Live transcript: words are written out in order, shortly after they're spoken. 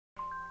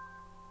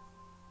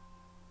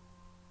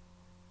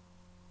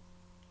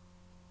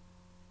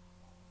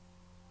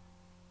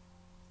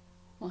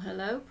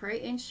hello,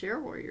 pray and share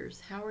warriors.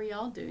 How are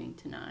y'all doing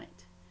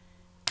tonight?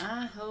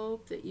 I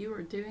hope that you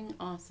are doing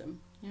awesome.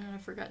 You know, I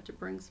forgot to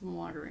bring some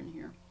water in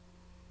here.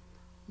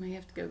 May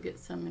have to go get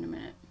some in a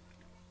minute.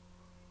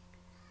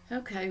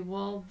 Okay,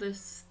 well,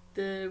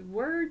 the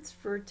words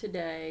for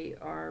today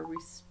are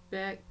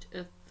respect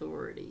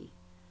authority.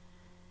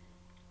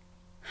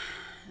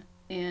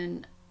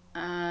 And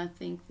I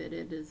think that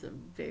it is a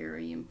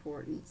very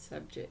important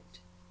subject.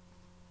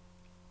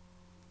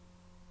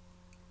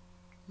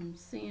 I'm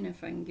seeing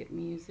if I can get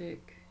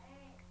music.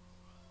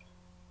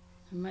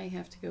 I may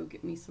have to go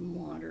get me some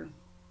water.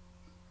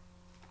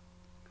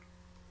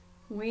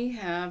 We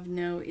have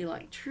no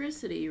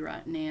electricity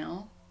right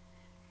now,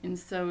 and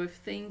so if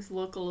things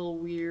look a little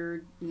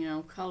weird, you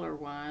know,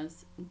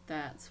 color-wise,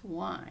 that's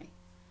why.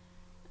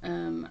 I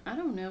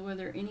don't know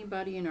whether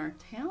anybody in our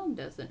town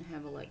doesn't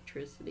have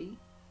electricity.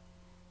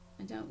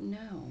 I don't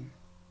know.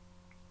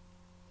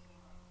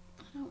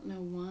 I don't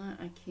know why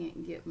I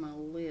can't get my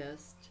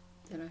list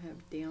that I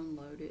have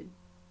downloaded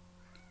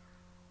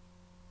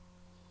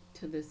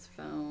to this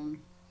phone,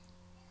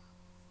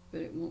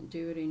 but it won't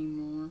do it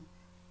anymore.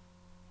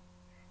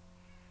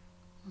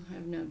 I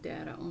have no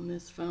data on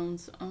this phone,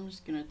 so I'm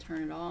just going to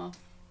turn it off.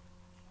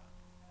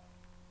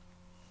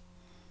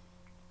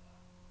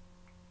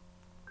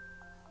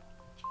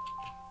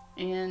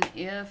 And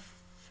if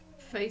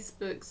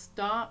Facebook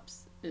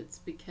stops, it's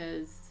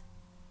because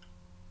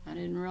I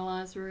didn't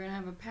realize we were going to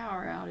have a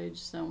power outage,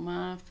 so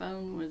my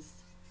phone was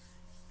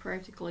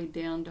practically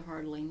down to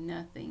hardly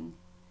nothing.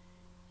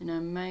 And I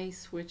may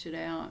switch it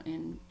out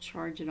and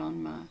charge it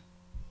on my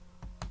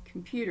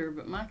computer,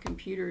 but my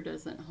computer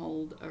doesn't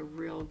hold a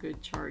real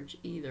good charge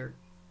either.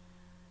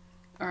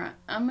 Alright,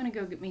 I'm going to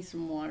go get me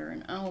some water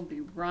and I will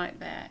be right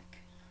back.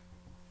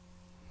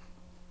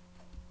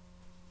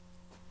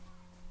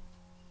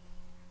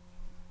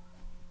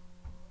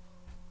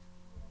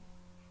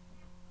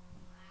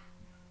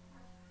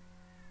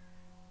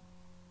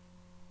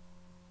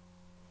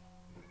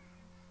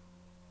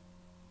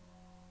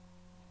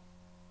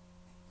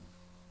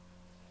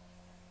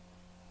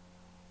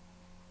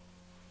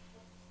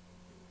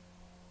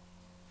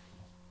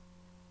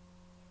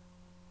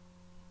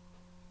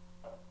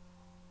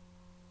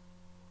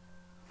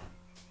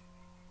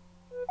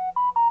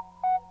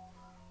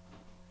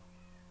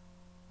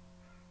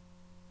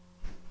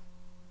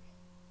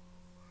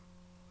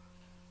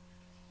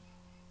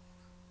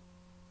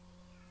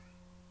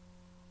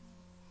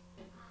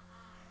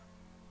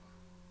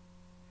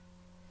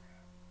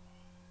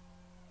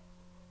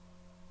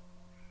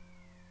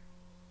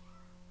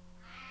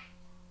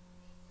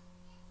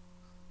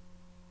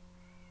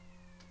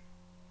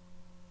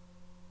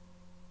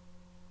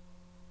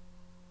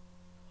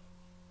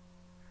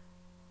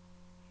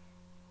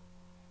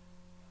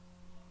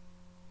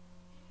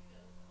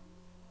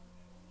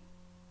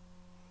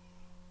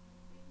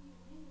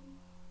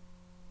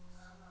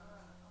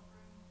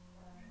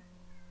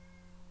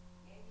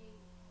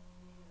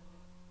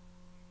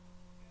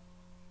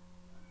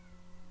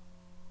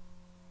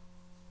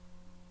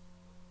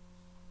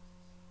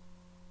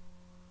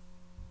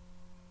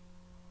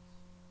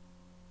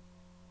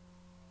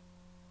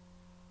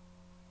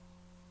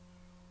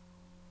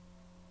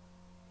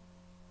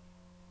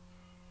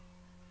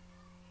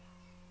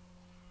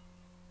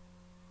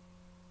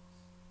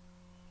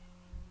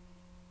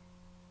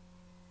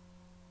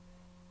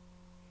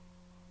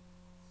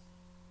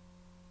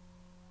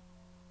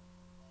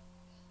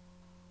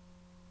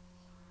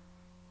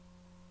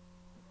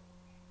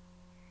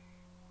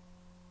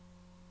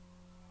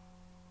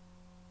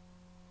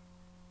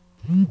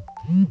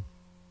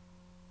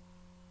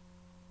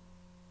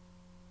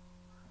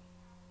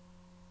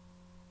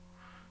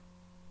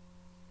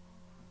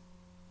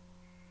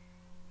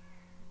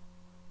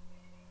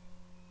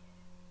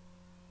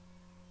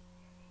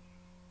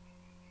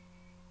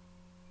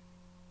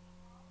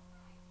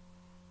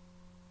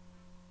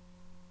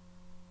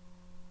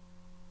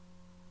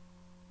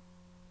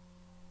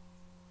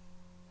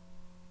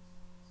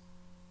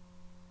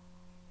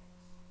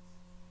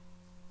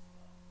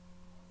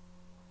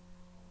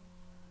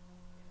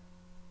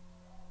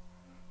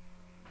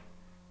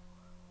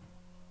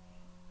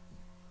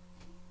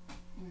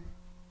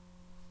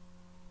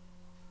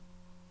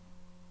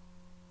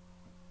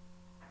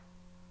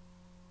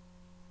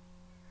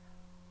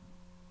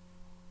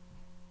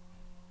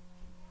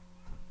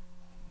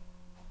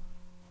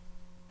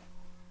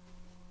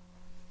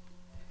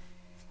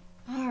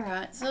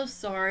 Alright, so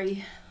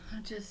sorry.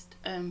 I just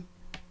felt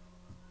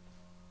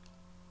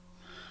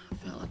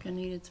like I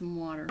needed some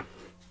water.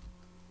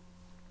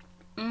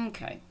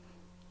 Okay.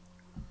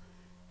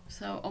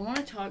 So I want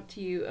to talk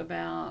to you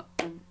about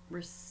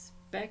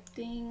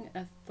respecting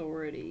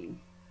authority,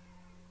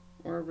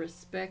 or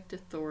respect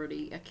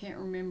authority. I can't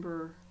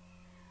remember.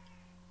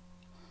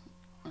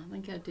 I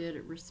think I did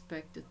it,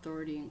 respect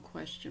authority in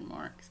question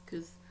marks,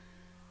 because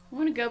I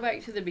want to go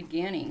back to the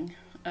beginning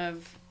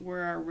of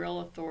where our real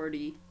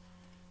authority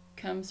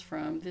comes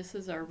from. This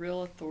is our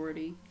real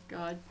authority.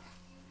 God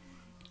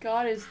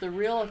is the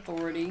real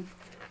authority.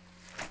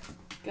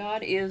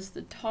 God is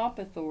the top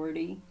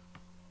authority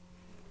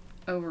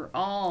over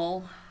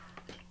all.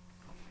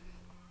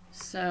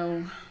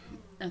 So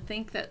I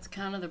think that's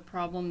kind of the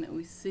problem that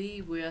we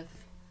see with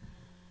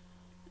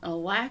a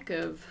lack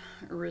of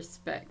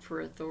respect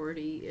for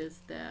authority,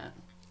 is that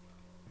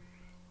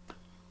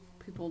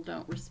people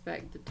don't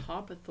respect the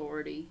top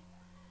authority.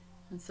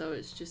 And so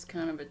it's just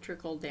kind of a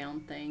trickle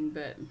down thing.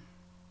 But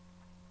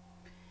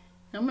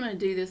I'm going to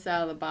do this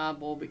out of the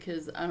Bible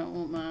because I don't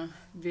want my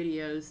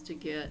videos to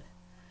get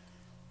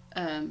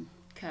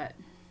cut.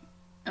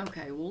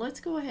 Okay, well, let's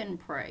go ahead and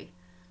pray.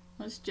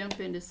 Let's jump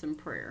into some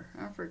prayer.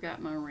 I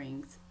forgot my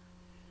rings.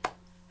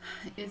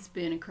 It's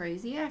been a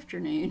crazy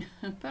afternoon,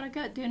 but I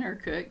got dinner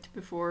cooked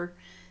before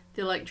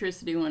the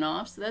electricity went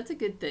off, so that's a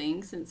good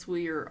thing since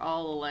we are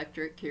all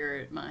electric here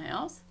at my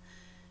house.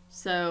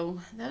 So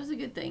that was a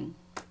good thing.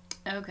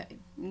 Okay,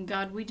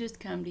 God, we just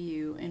come to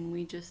you and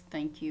we just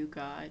thank you,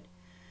 God.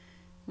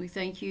 We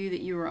thank you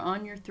that you are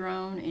on your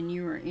throne and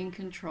you are in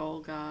control,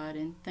 God,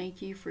 and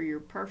thank you for your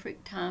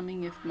perfect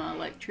timing. If my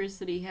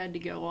electricity had to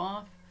go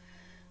off,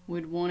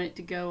 would want it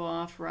to go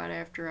off right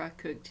after I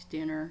cooked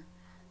dinner,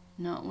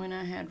 not when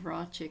I had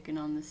raw chicken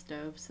on the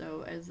stove.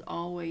 So as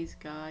always,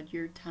 God,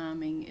 your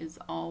timing is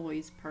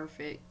always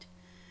perfect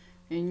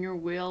and your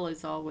will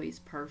is always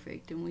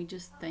perfect. And we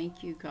just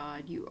thank you,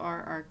 God. You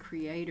are our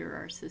creator,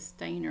 our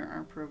sustainer,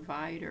 our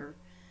provider,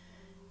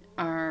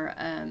 our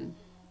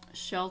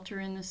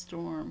shelter in the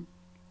storm.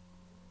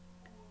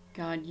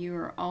 God, you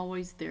are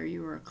always there.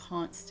 You are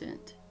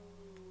constant.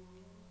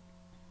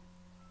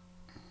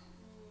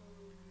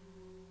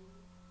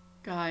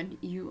 God,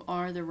 you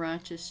are the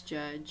righteous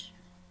judge.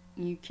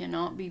 You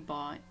cannot be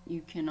bought.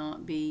 You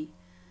cannot be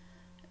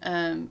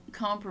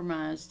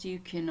compromised. You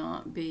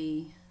cannot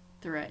be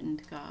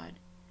threatened, God.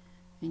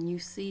 And you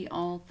see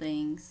all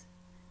things,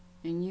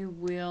 and you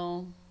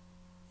will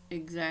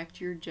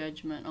exact your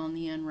judgment on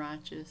the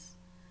unrighteous.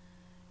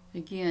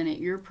 Again, at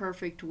your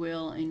perfect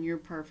will and your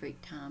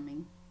perfect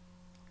timing.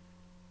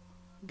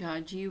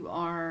 God, you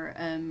are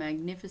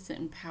magnificent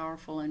and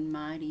powerful and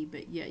mighty,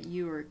 but yet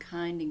you are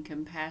kind and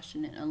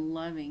compassionate and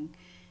loving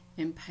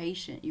and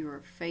patient. You are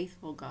a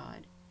faithful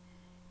God.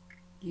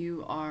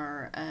 You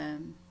are,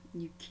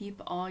 you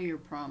keep all your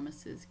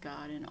promises,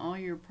 God, and all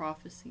your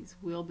prophecies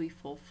will be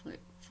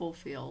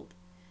fulfilled.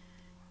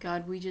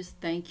 God, we just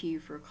thank you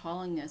for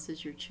calling us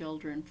as your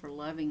children, for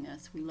loving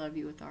us. We love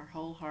you with our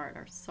whole heart,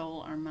 our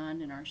soul, our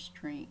mind, and our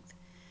strength.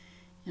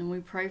 And we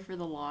pray for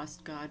the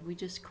lost, God. We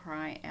just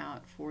cry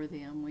out for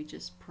them. We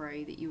just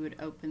pray that you would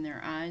open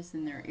their eyes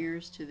and their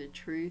ears to the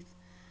truth,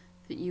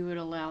 that you would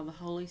allow the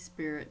Holy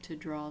Spirit to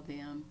draw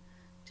them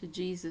to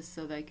Jesus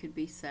so they could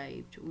be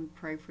saved. We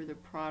pray for the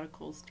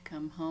prodigals to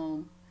come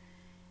home.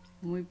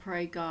 And we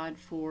pray, God,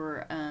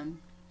 for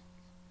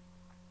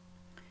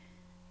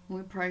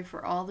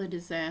all the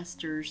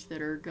disasters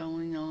that are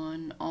going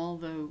on, all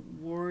the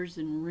wars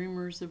and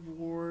rumors of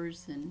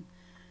wars and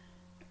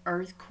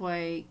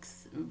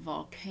earthquakes,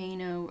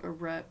 volcano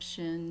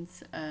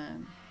eruptions,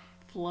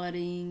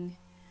 flooding,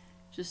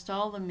 just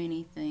all the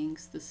many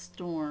things, the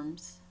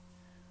storms.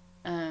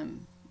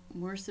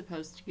 We're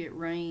supposed to get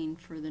rain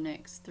for the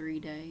next 3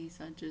 days.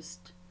 I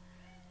just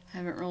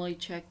haven't really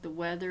checked the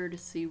weather to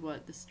see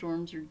what the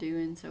storms are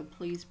doing, so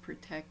please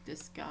protect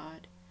us,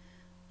 God.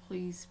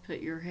 Please put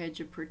your hedge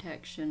of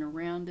protection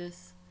around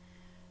us.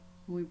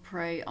 We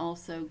pray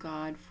also,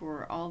 God,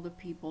 for all the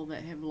people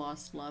that have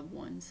lost loved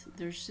ones.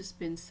 There's just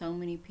been so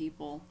many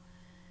people,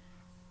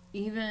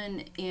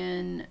 even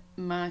in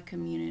my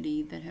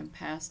community, that have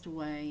passed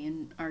away,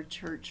 in our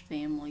church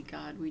family.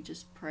 God, we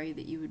just pray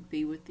that you would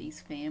be with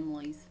these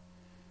families.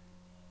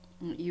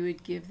 You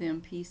would give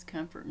them peace,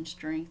 comfort, and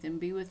strength, and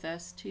be with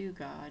us too,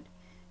 God.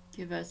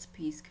 Give us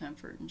peace,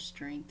 comfort, and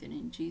strength, and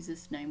in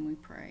Jesus' name we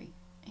pray.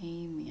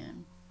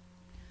 Amen.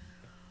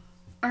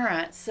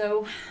 Alright,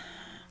 so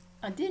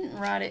I didn't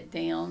write it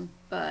down,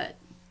 but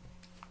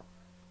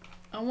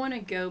I want to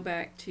go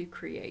back to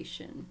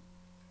creation.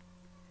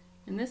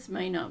 And this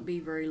may not be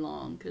very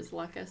long, because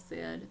like I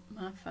said,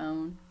 my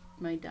phone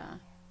may die.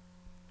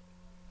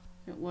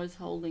 It was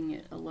holding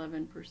at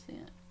 11%.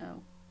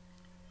 Oh,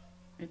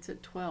 it's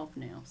at 12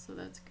 now, so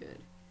that's good.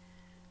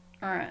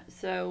 Alright,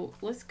 so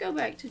let's go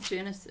back to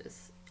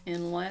Genesis,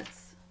 and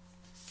let's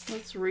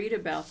read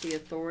about the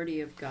authority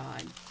of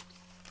God.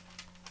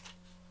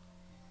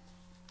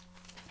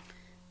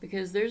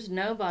 Because there's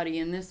nobody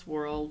in this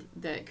world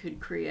that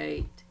could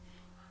create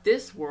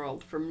this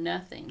world from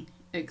nothing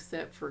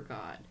except for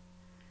God.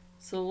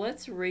 So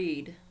let's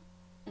read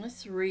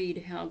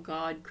how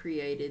God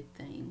created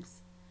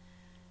things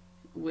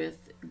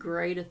with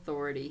great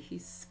authority. He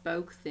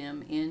spoke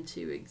them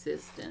into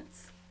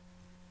existence.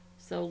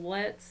 So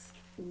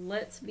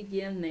let's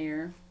begin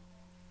there.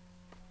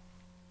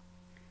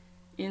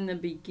 In the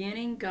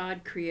beginning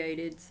God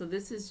created, so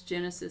this is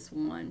Genesis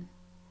 1.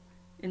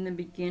 In the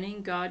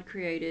beginning God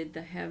created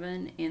the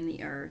heaven and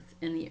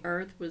the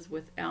earth was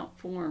without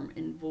form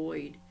and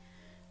void.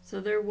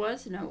 So there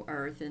was no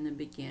earth in the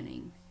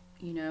beginning.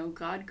 You know,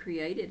 God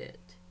created it.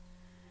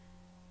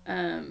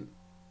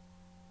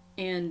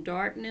 And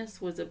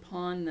darkness was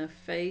upon the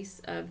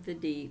face of the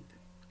deep,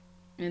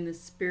 and the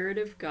Spirit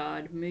of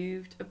God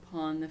moved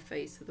upon the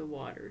face of the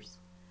waters.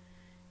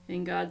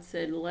 And God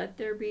said, let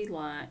there be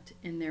light,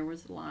 and there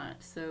was light.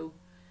 So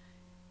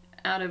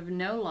out of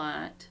no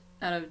light,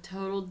 out of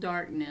total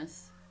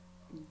darkness,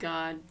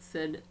 God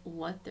said,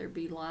 let there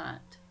be light.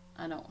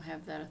 I don't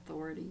have that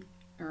authority,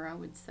 or I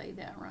would say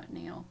that right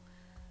now.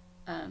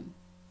 I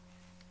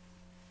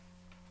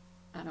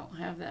don't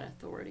have that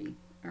authority,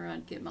 or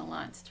I'd get my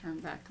lights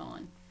turned back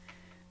on.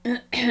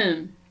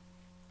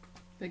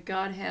 But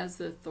God has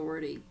the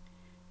authority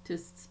to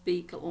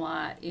speak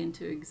light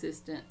into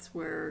existence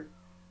where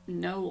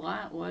no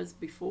light was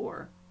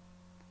before.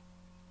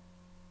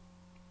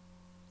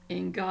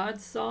 And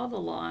God saw the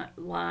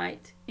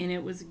light, and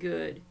it was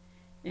good.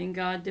 And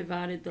God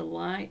divided the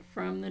light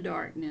from the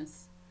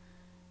darkness.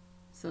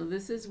 So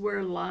this is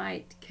where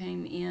light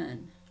came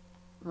in,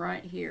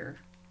 right here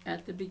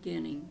at the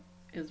beginning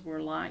is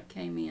where light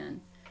came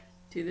in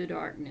to the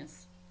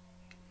darkness.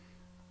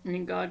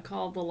 And God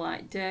called the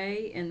light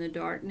day, and the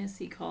darkness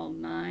he called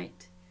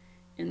night.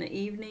 And the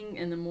evening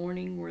and the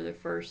morning were the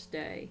first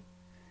day.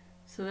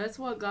 So that's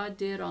what God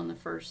did on the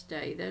first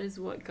day. That is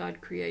what God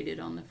created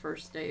on the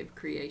first day of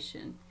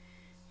creation.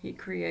 He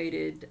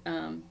created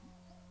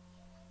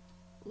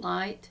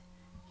light.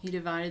 He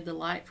divided the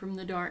light from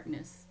the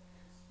darkness.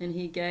 And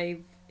he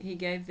gave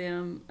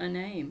them a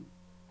name.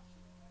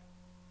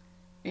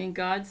 And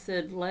God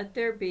said, let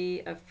there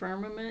be a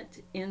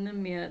firmament in the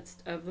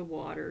midst of the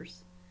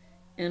waters,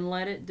 and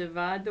let it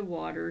divide the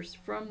waters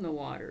from the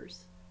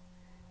waters.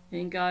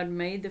 And God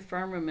made the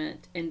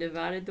firmament and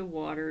divided the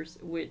waters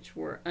which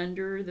were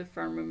under the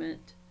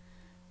firmament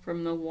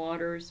from the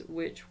waters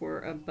which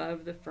were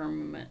above the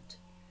firmament.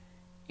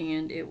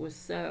 And it was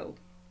so.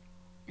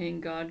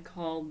 And God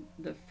called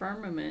the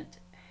firmament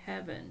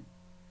heaven.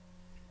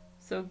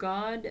 So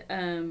God,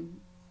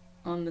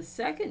 on the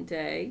second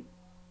day,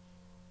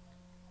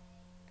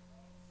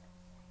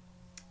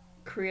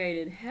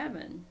 created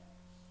heaven.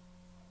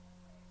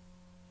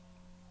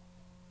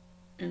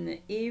 And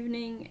the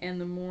evening and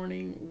the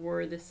morning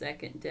were the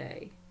second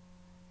day.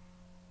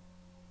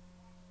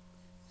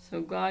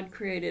 So God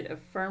created a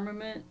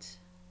firmament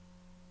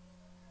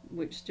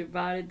which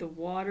divided the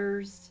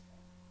waters.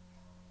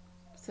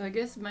 So I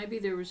guess maybe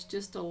there was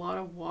just a lot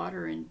of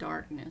water and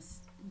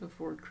darkness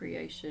before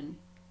creation.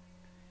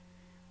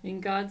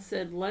 And God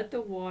said, let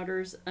the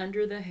waters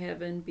under the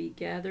heaven be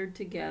gathered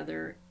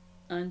together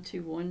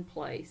unto one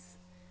place,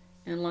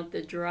 and let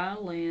the dry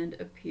land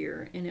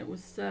appear. And it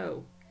was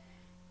so.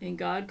 And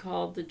God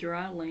called the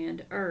dry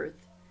land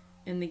earth,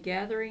 and the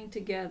gathering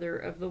together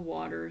of the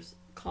waters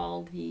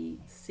called he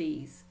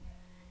seas.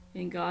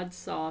 And God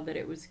saw that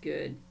it was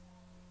good.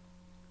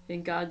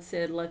 And God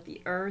said, let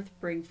the earth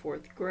bring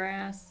forth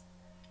grass,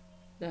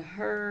 the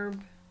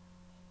herb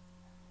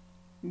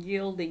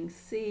yielding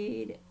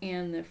seed,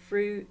 and the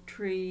fruit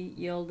tree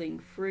yielding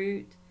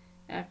fruit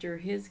after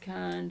his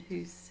kind,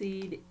 whose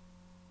seed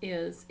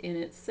is in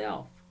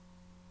itself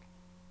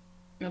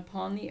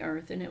upon the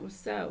earth. And it was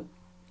so.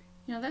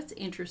 You know, that's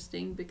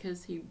interesting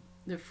because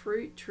the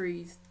fruit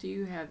trees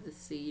do have the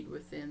seed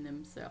within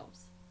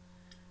themselves.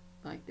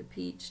 Like the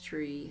peach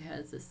tree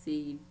has a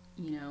seed,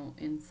 you know,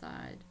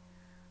 inside.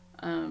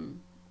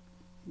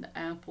 The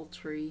apple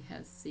tree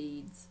has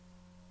seeds.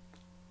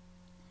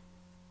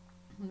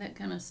 And that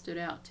kind of stood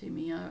out to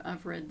me.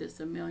 I've read this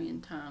a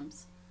million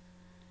times.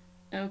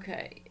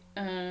 Okay.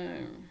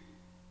 And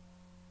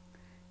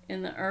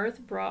the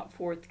earth brought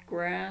forth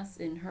grass,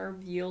 and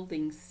herb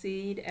yielding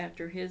seed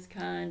after his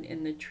kind,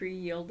 and the tree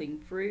yielding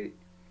fruit,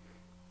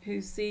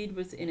 whose seed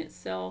was in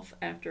itself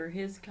after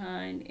his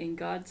kind. And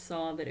God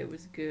saw that it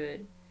was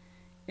good.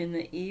 And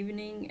the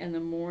evening and the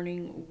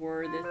morning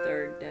were the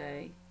third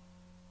day.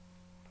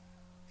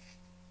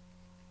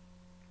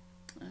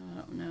 I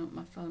don't know,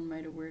 my phone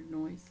made a weird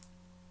noise.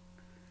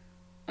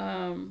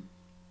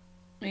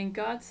 And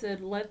God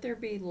said, let there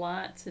be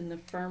lights in the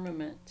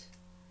firmament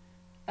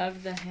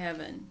of the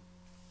heaven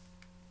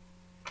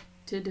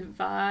to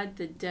divide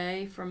the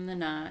day from the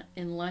night,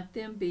 and let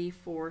them be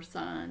for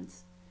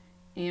signs,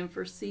 and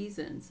for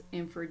seasons,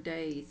 and for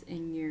days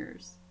and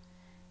years.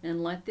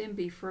 And let them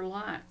be for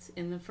lights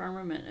in the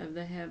firmament of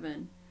the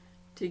heaven,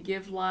 to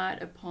give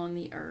light upon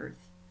the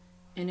earth.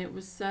 And it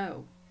was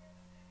so.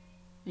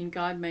 And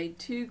God made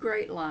two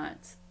great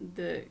lights,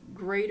 the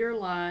greater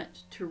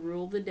light to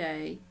rule the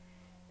day,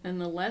 and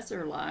the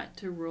lesser light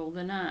to rule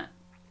the night.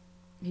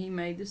 He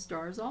made the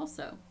stars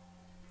also.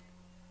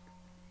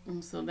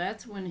 And so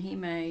that's when he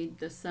made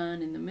the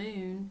sun and the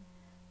moon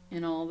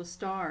and all the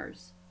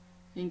stars.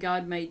 And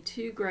God made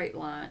two great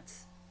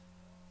lights.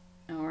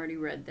 I already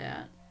read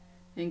that.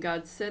 And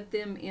God set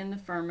them in the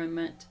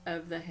firmament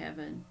of the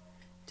heaven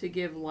to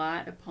give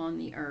light upon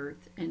the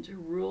earth, and to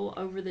rule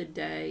over the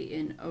day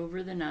and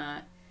over the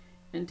night,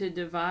 and to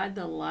divide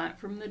the light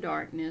from the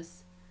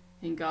darkness.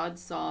 And God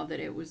saw that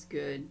it was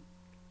good.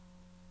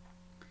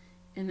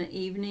 And the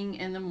evening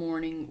and the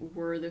morning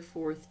were the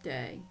fourth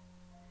day.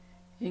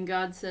 And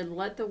God said,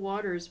 let the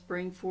waters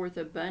bring forth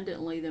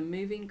abundantly the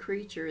moving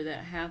creature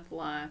that hath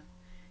life,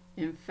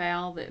 and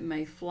fowl that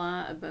may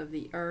fly above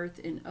the earth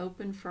in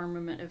open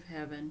firmament of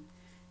heaven.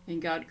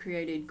 And God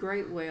created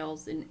great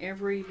whales and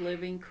every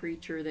living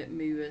creature that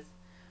moveth,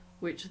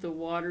 which the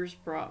waters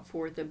brought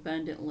forth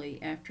abundantly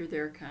after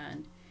their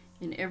kind,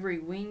 and every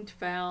winged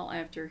fowl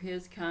after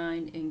his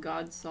kind. And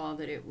God saw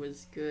that it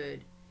was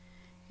good.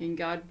 And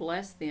God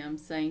blessed them,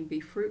 saying, be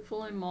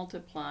fruitful and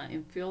multiply,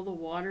 and fill the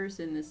waters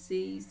in the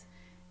seas,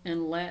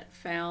 and let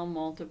fowl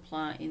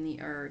multiply in the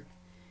earth.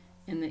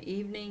 And the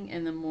evening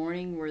and the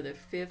morning were the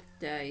fifth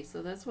day.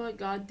 So that's what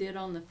God did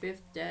on the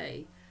fifth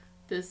day.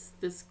 This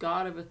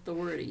God of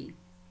authority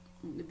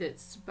that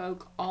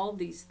spoke all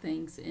these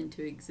things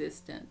into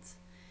existence.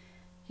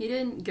 He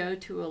didn't go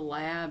to a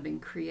lab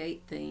and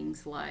create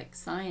things like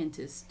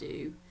scientists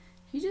do.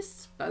 He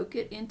just spoke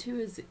it into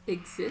his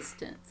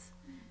existence.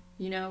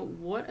 You know,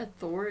 what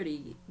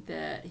authority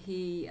that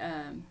he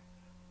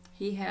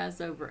has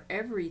over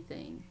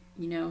everything.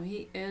 You know,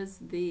 he is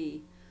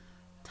the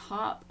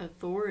top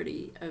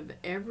authority of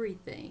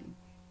everything.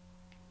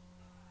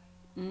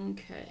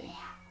 Okay,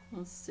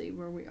 let's see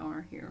where we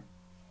are here.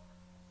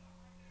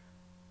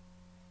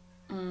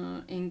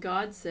 And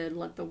God said,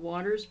 let the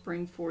waters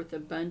bring forth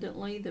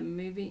abundantly the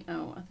moving...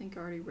 Oh, I think I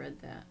already read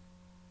that.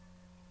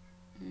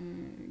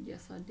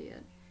 Yes, I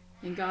did.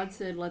 And God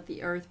said, let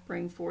the earth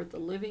bring forth a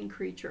living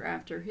creature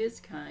after his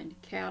kind,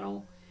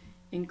 cattle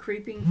and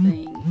creeping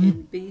thing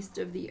and beast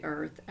of the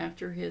earth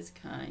after his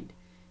kind.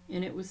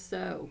 And it was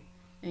so.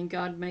 And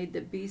God made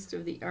the beast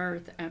of the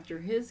earth after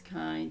his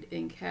kind,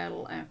 and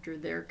cattle after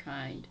their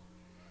kind,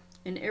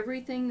 and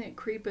everything that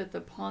creepeth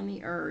upon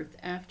the earth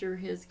after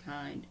his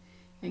kind.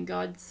 And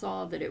God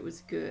saw that it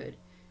was good.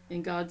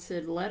 And God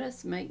said, let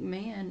us make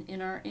man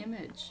in our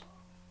image.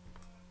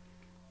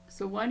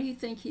 So why do you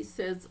think he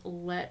says,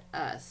 let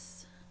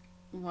us?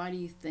 Why do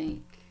you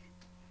think?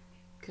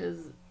 Because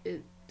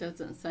it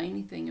doesn't say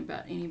anything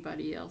about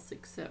anybody else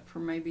except for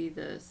maybe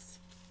the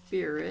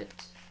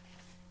Spirit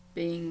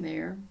being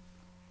there,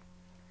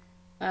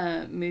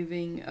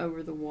 moving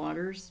over the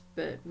waters.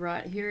 But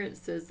right here it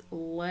says,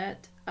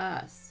 let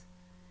us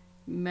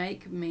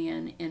make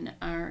man in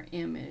our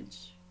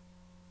image,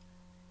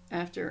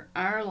 after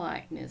our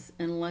likeness,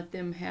 and let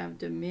them have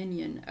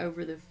dominion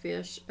over the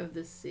fish of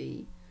the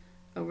sea,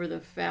 over the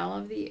fowl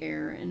of the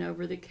air, and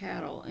over the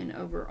cattle, and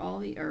over all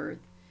the earth,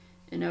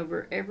 and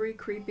over every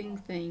creeping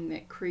thing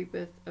that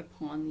creepeth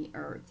upon the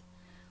earth.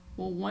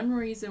 Well, one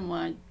reason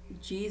why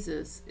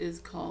Jesus is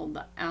called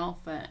the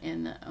Alpha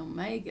and the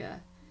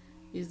Omega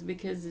is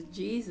because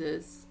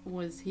Jesus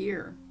was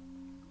here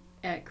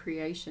at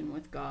creation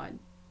with God.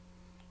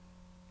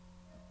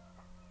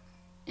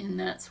 And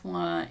that's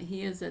why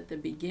he is at the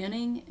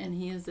beginning and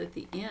he is at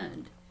the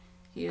end.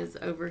 He is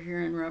over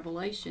here in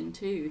Revelation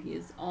too. He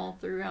is all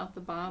throughout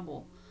the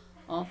Bible,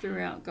 all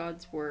throughout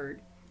God's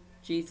Word.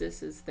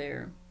 Jesus is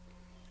there.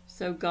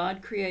 So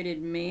God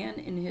created man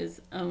in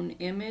his own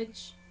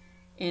image,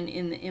 and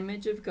in the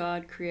image of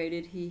God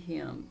created he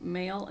him.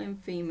 Male and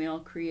female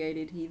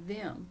created he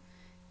them.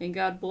 And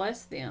God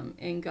blessed them,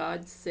 and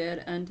God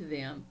said unto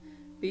them,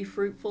 be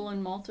fruitful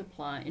and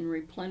multiply, and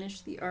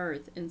replenish the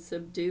earth, and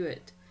subdue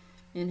it,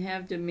 and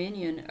have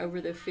dominion over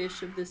the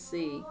fish of the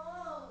sea,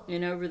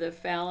 and over the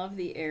fowl of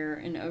the air,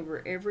 and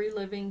over every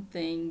living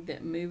thing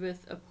that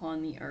moveth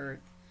upon the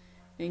earth.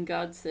 And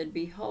God said,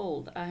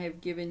 behold, I have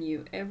given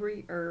you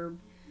every herb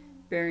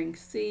bearing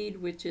seed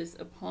which is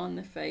upon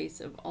the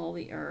face of all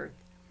the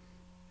earth,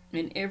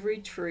 and every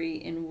tree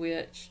in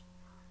which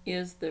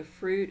is the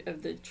fruit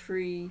of the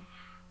tree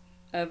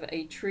of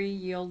a tree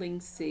yielding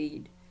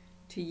seed.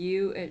 To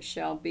you it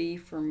shall be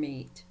for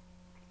meat.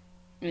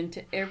 And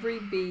to every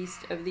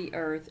beast of the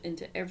earth, and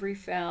to every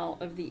fowl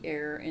of the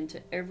air, and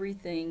to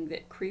everything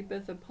that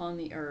creepeth upon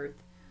the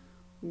earth,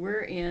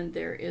 wherein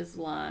there is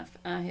life,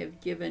 I have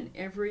given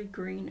every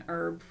green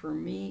herb for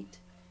meat.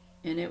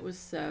 And it was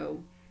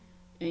so.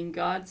 And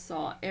God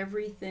saw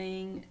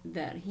everything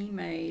that he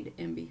made,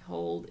 and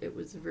behold, it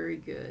was very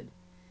good.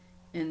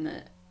 And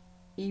the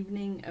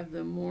evening of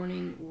the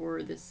morning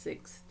were the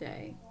sixth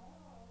day.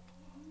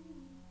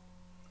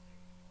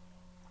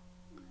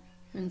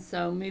 And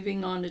so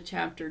moving on to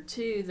chapter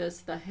 2, thus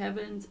the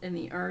heavens and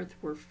the earth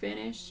were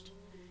finished,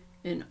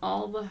 and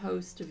all the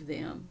host of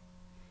them.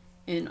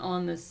 And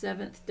on the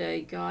seventh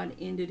day God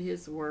ended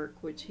his work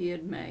which he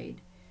had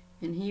made,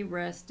 and he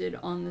rested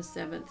on the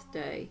seventh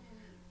day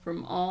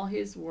from all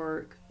his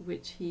work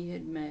which he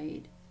had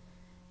made.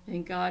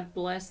 And God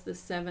blessed the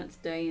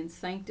seventh day and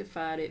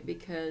sanctified it,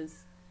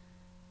 because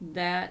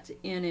that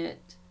in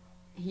it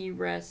he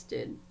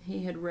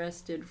had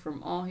rested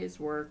from all his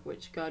work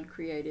which God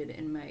created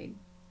and made.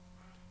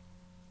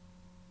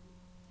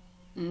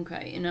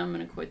 Okay, and I'm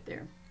going to quit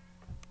there.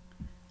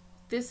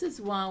 This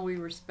is why we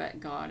respect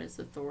God as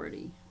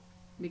authority,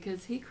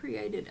 because he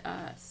created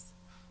us.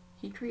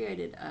 He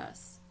created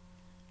us.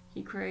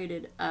 He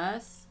created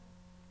us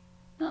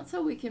not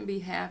so we can be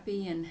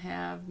happy and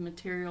have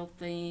material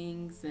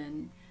things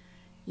and,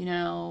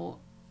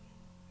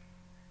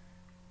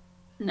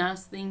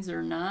 nice things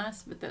are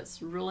nice, but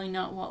that's really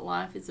not what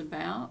life is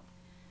about.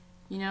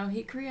 You know,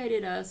 He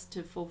created us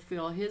to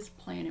fulfill His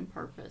plan and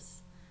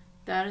purpose.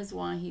 That is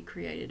why He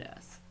created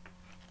us.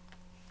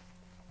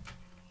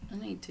 I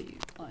need to,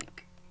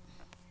 like,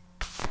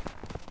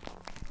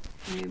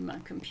 move my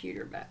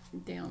computer back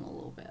down a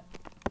little bit.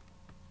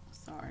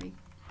 Sorry,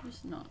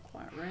 just not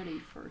quite ready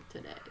for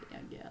today,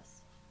 I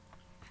guess.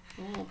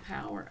 The little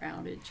power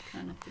outage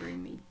kind of threw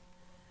me.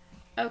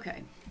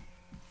 Okay.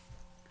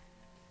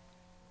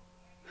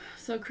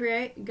 So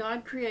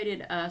God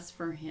created us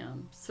for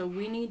Him. So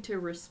we need to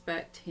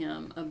respect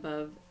Him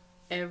above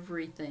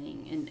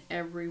everything and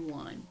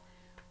everyone.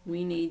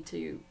 We need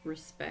to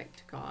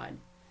respect God.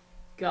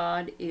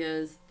 God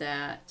is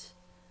that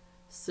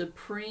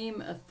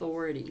supreme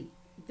authority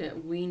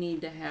that we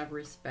need to have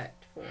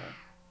respect for.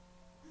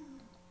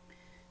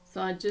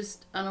 So I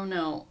don't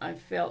know, I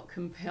felt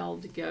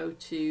compelled to go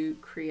to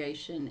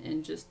creation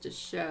and just to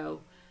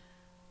show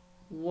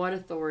what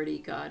authority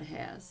God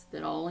has.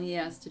 That all He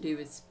has to do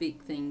is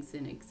speak things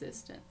in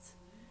existence.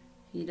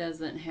 He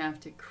doesn't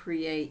have to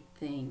create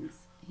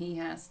things. He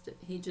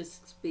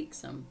just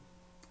speaks them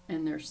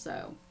and they're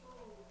so.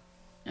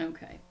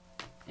 Okay.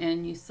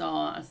 And you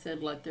saw, I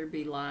said, let there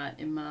be light,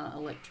 and my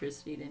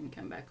electricity didn't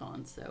come back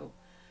on. So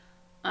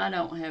I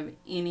don't have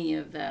any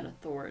of that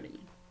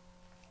authority.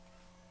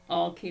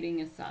 All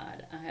kidding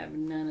aside, I have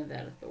none of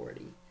that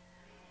authority.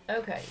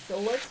 Okay, so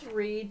let's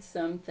read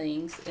some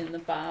things in the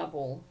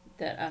Bible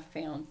that I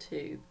found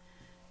too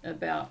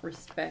about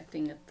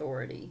respecting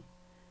authority.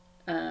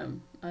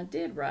 I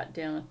did write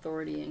down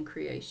authority in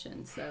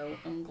creation, so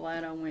I'm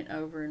glad I went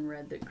over and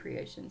read the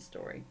creation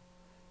story.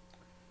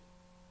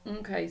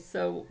 Okay,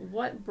 so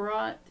what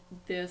brought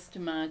this to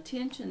my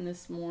attention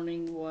this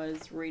morning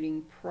was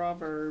reading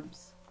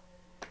Proverbs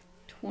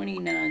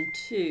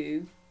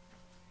 29:2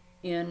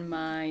 in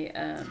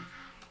my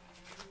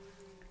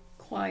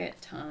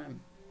quiet time.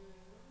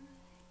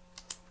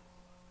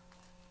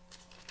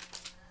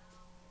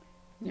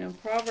 You know,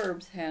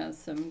 Proverbs has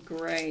some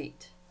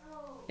great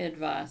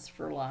advice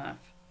for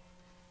life.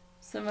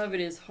 Some of it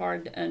is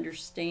hard to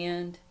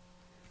understand,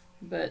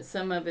 but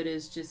some of it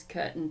is just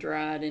cut and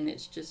dried, and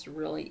it's just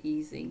really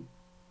easy.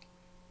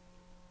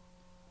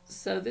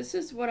 So this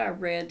is what I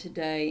read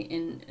today,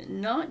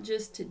 and not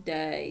just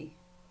today.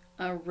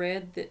 I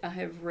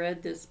have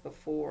read this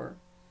before.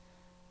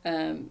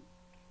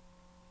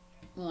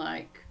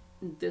 Like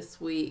this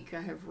week,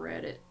 I have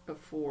read it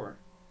before.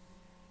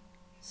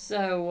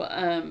 So,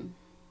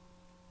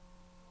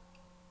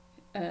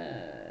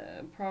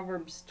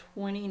 Proverbs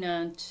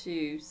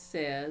 29:2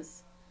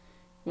 says,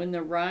 "When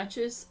the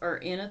righteous are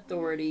in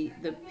authority,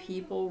 the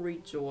people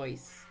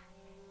rejoice.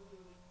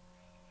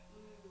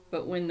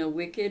 But when the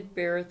wicked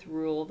beareth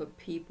rule, the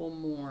people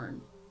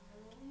mourn."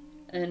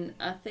 And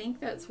I think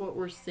that's what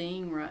we're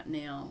seeing right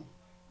now.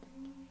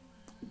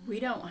 We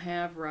don't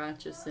have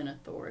righteous in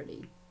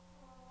authority.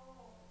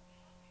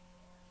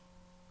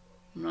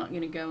 I'm not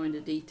going to go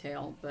into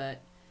detail,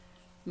 but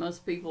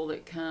most people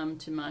that come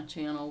to my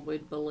channel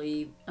would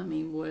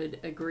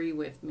agree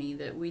with me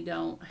that we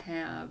don't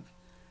have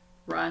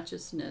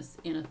righteousness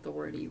in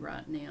authority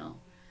right now.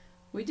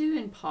 We do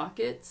in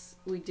pockets.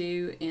 We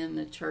do in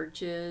the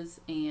churches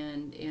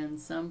and in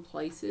some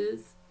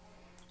places.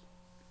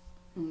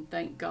 And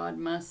thank God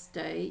my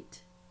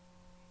state,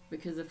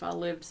 because if I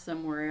lived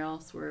somewhere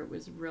else where it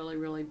was really,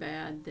 really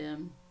bad,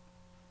 then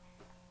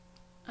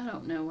I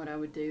don't know what I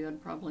would do.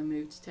 I'd probably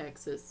move to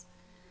Texas.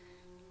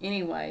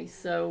 Anyway,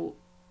 so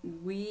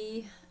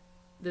the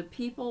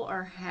people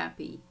are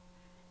happy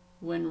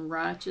when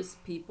righteous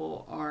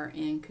people are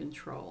in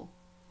control.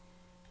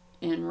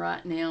 And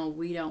right now,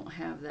 we don't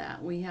have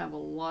that. We have a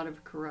lot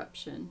of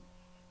corruption.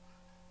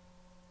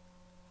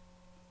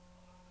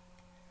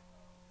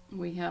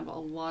 We have a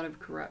lot of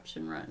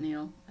corruption right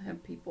now. I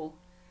have people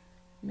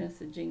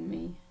messaging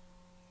me.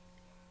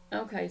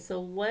 Okay, so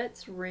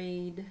let's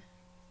read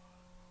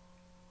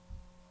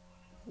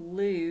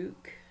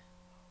Luke.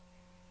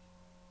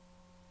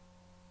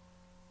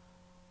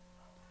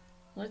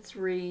 Let's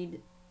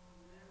read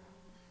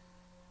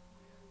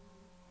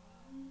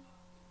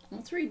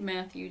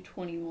Matthew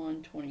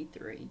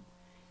 21:23,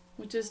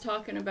 which is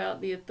talking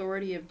about the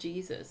authority of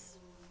Jesus.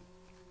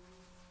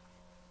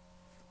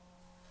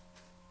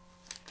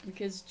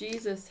 Because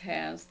Jesus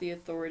has the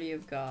authority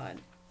of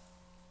God.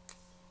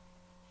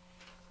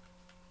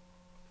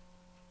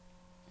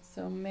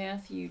 So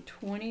Matthew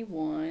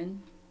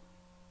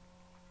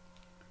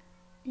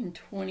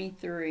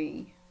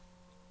 21:23.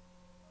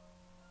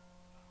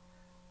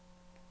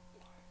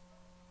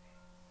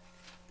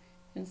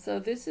 And so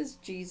this is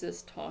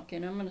Jesus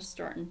talking. I'm going to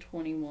start in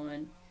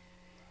 21.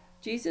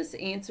 Jesus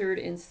answered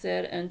and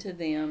said unto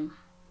them,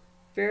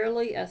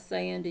 Verily I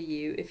say unto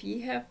you, if ye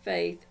have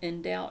faith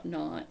and doubt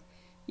not,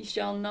 ye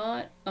shall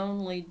not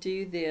only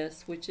do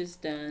this which is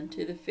done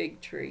to the fig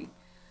tree,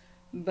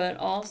 but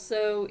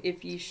also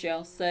if ye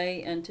shall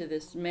say unto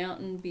this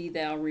mountain, Be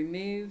thou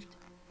removed,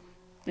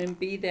 and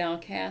be thou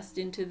cast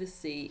into the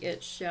sea,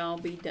 it shall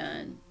be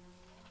done.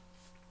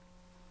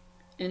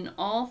 In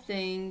all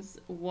things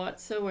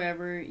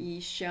whatsoever ye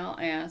shall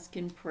ask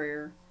in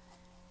prayer,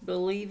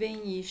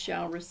 believing ye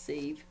shall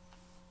receive.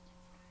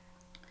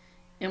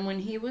 And when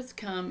he was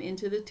come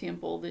into the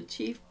temple, the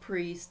chief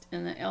priest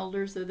and the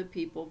elders of the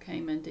people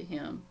came unto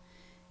him,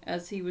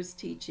 as he was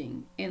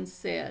teaching, and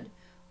said,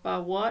 By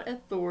what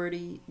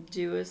authority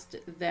doest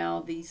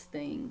thou these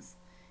things?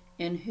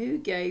 And who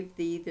gave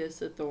thee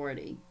this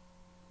authority?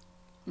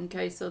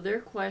 Okay, so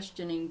they're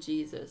questioning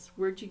Jesus.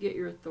 Where'd you get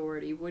your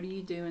authority? What are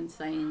you doing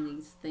saying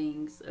these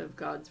things of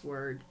God's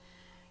word?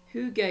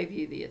 Who gave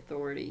you the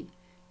authority?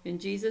 And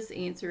Jesus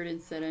answered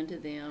and said unto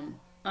them,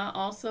 I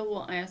also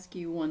will ask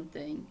you one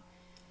thing,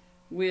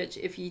 which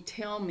if ye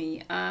tell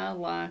me, I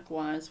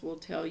likewise will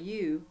tell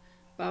you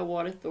by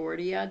what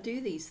authority I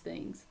do these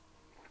things.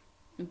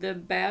 The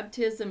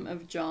baptism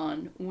of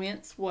John,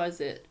 whence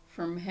was it?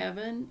 From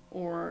heaven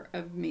or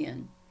of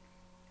men?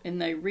 And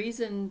they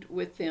reasoned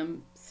with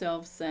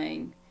themselves,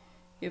 saying,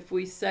 If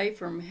we say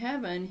from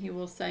heaven, he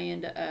will say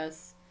unto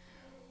us,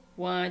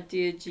 Why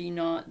did ye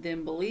not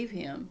then believe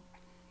him?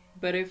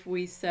 But if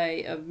we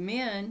say of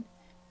men,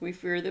 we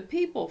fear the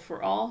people,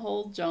 for all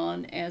hold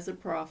John as a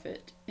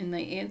prophet. And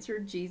they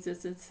answered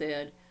Jesus and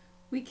said,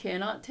 We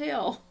cannot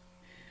tell.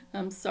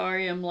 I'm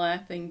sorry I'm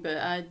laughing, but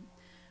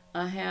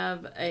I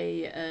have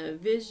a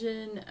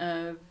vision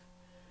of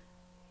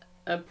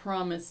a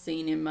promise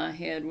scene in my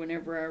head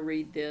whenever I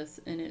read this,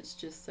 and it's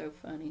just so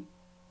funny.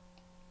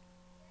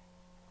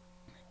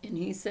 And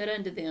he said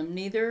unto them,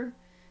 Neither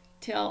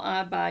tell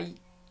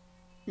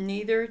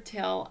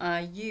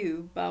I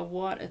you by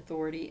what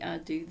authority I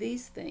do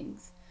these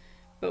things.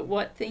 But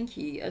what think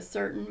ye? A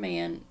certain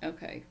man...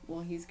 Okay,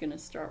 well, he's going to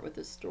start with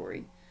a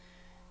story.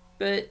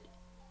 But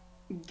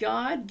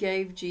God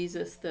gave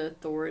Jesus the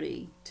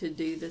authority to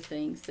do the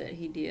things that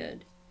he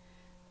did.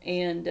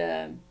 And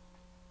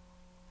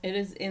it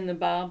is in the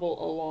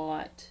Bible a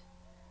lot.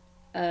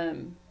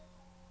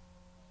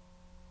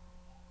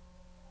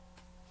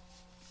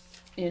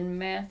 In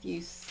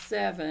Matthew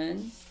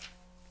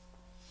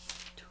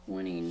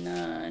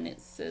 7:29, it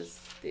says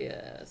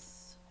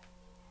this.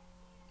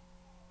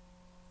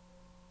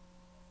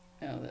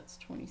 Oh, that's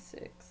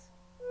 26.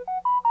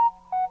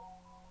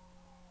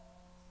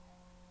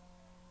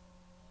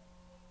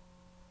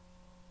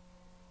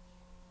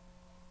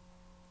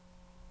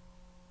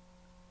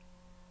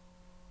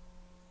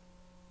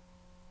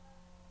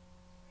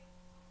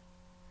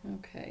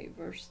 Okay,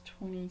 verse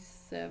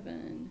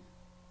 27.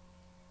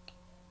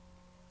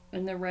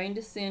 And the rain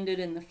descended,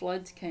 and the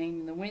floods came,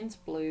 and the winds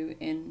blew,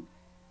 and...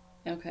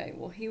 Okay,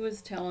 well, he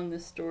was telling the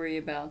story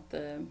about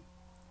the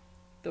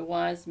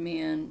wise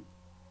man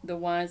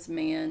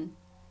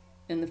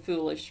and the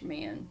foolish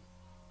man,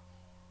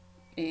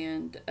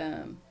 and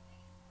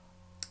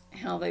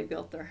how they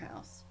built their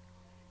house.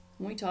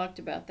 And we talked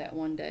about that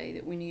one day,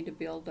 that we need to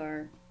build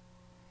our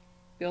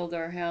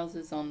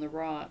houses on the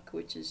rock,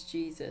 which is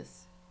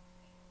Jesus.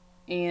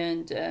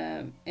 And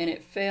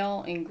it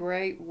fell, and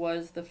great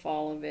was the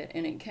fall of it.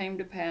 And it came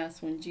to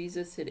pass, when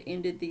Jesus had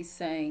ended these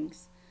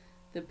sayings,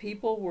 the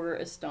people were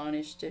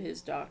astonished to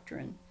his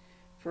doctrine,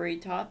 for he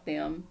taught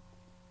them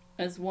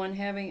as one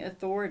having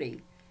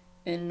authority,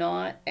 and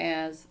not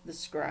as the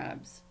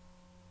scribes.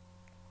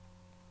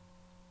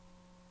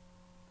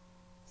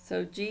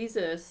 So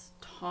Jesus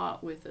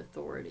taught with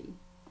authority.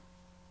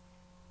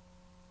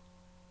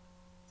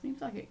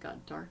 Seems like it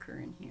got darker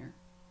in here.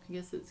 I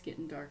guess it's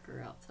getting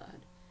darker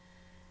outside.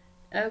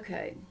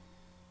 Okay.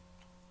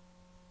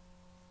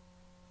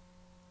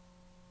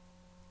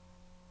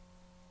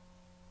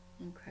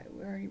 Okay,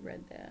 we already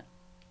read that.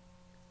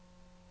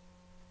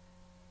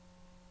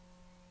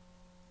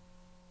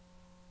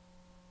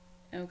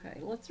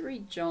 Okay, let's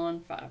read John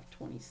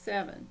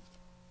 5:27.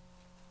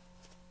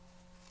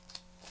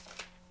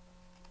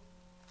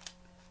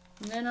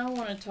 And then I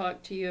want to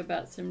talk to you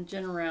about some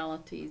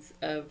generalities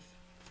of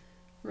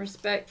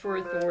respect for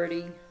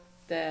authority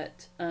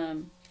that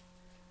I'm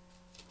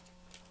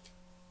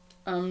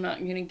not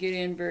going to get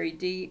in very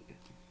deep,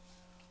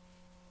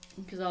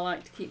 because I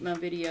like to keep my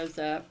videos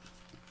up.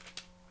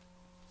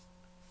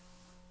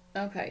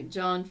 Okay,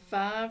 John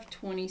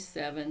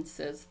 5:27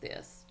 says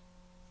this.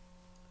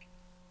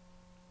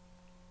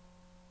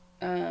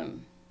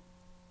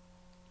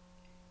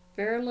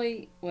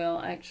 Verily,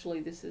 well, actually,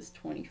 this is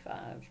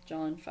 25.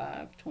 John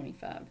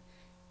 5:25.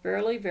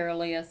 Verily,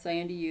 verily, I say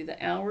unto you,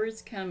 the hour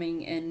is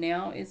coming, and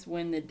now is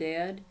when the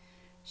dead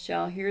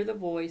shall hear the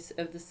voice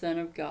of the Son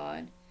of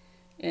God,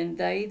 and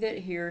they that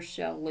hear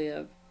shall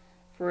live.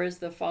 For as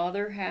the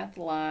Father hath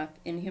life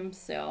in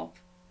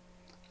himself,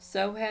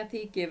 so hath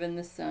he given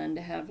the Son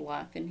to have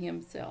life in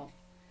himself,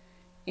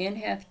 and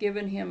hath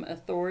given him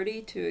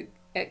authority to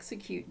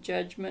execute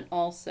judgment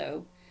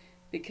also,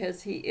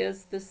 because he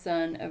is the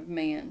Son of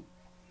Man.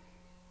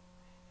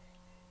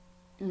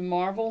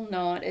 Marvel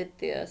not at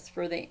this,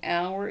 for the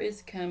hour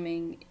is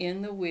coming,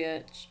 in the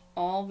which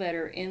all that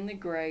are in the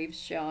graves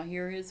shall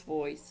hear his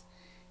voice,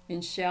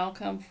 and shall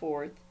come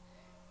forth,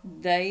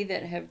 they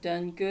that have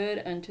done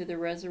good unto the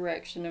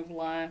resurrection of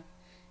life,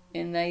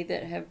 and they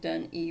that have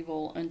done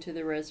evil unto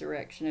the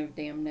resurrection of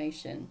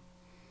damnation.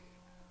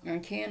 I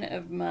can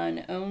of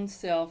mine own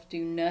self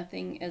do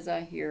nothing as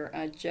I hear.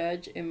 I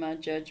judge, and my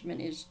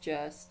judgment is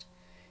just,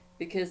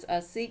 because I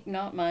seek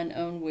not mine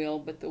own will,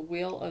 but the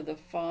will of the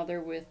Father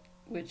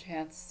which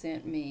hath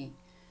sent me.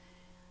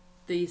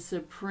 The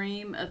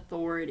supreme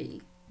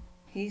authority.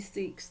 He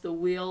seeks the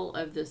will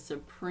of the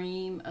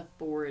supreme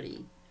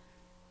authority.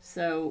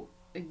 So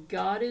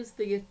God is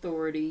the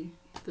authority.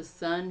 The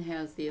Son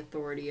has the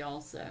authority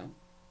also.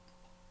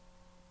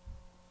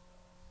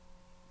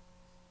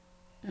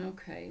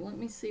 Okay, let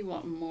me see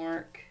what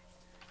Mark...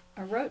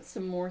 I wrote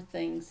some more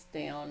things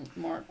down.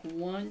 Mark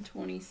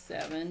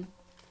 1:27.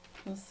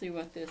 Let's see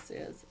what this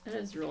is. It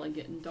is really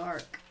getting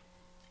dark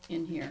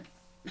in here.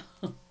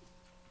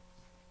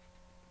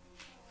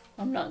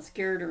 I'm not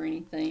scared or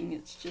anything.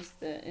 It's just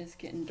that it's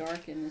getting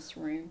dark in this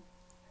room.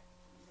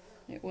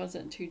 It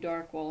wasn't too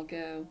dark a while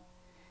ago.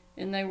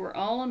 And they were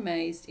all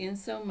amazed,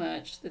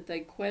 insomuch that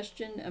they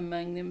questioned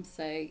among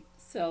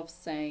themselves,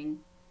 saying,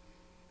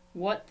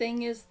 What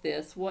thing is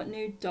this? What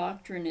new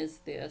doctrine is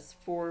this?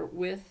 For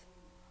with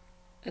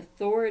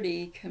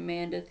authority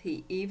commandeth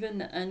he even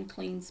the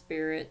unclean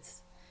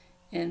spirits,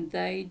 and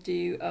they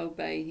do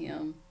obey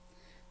him.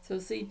 So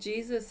see,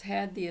 Jesus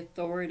had the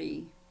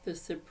authority, the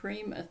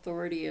supreme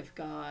authority of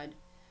God,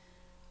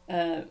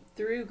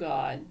 through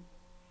God.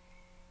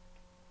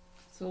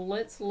 So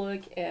let's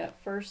look at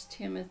 1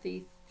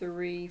 Timothy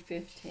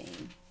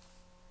 3:15.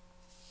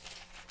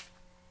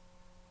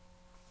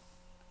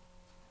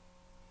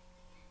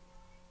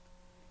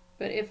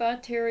 But if I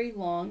tarry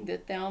long,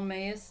 that thou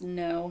mayest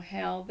know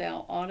how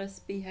thou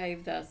oughtest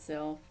behave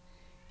thyself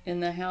in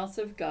the house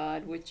of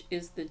God, which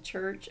is the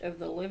church of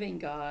the living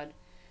God,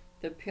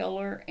 the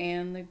pillar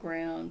and the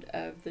ground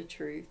of the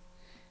truth.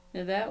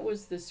 Now that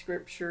was the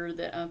scripture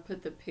that I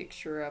put the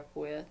picture up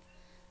with,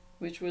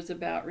 which was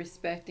about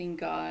respecting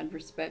God,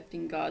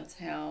 respecting God's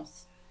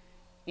house,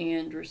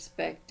 and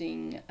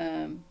respecting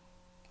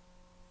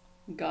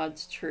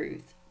God's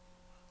truth.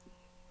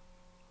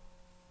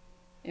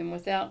 And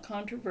without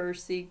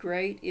controversy,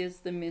 great is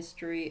the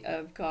mystery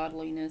of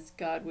godliness.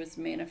 God was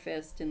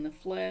manifest in the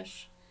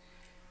flesh,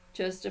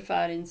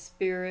 justified in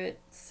spirit,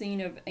 seen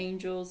of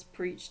angels,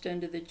 preached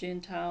unto the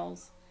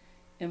Gentiles,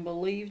 and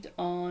believed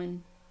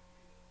on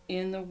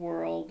in the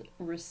world,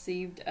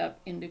 received up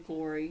into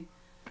glory.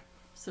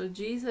 So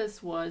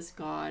Jesus was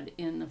God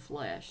in the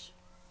flesh.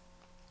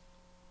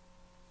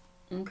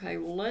 Okay,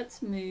 well,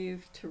 let's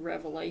move to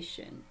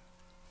Revelation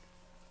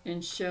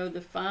and show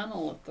the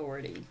final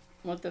authority,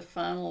 what the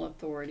final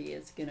authority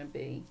is going to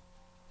be.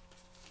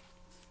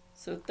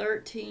 So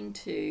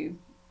 13:2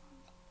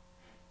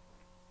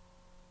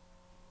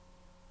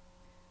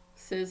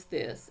 says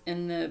this,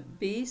 And the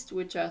beast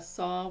which I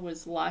saw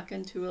was like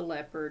unto a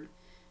leopard,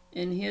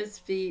 and his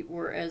feet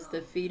were as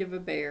the feet of a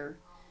bear,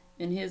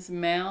 and his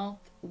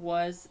mouth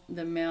was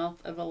the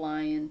mouth of a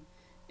lion,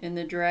 and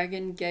the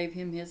dragon gave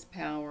him his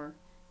power,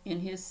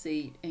 and his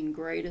seat, and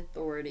great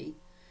authority.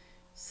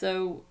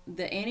 So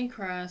the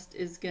Antichrist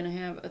is going to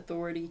have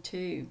authority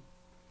too,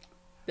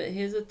 but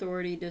his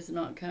authority does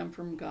not come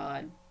from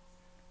God.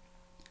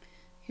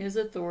 His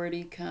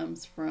authority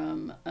comes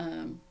from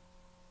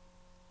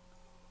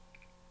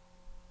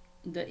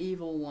the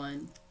evil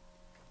one,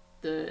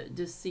 the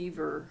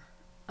deceiver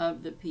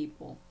of the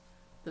people,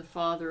 the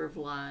father of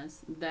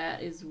lies.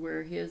 That is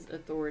where his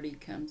authority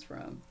comes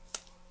from.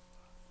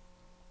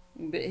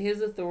 But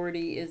his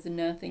authority is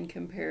nothing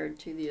compared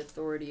to the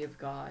authority of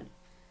God.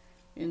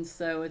 And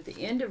so at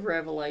the end of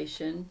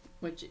Revelation,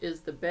 which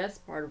is the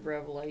best part of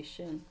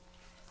Revelation,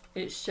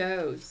 it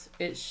shows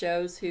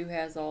who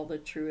has all the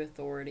true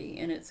authority,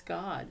 and it's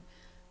God.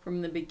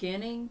 From the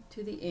beginning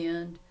to the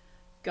end,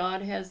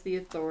 God has the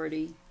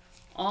authority.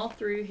 All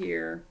through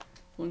here,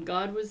 when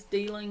God was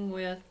dealing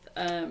with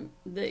the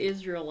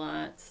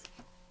Israelites,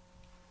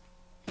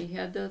 he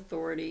had the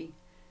authority.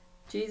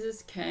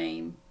 Jesus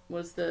came,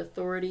 was the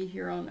authority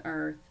here on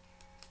earth.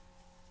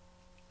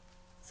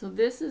 So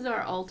this is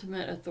our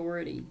ultimate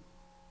authority.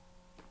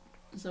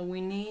 So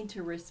we need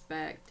to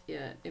respect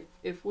it.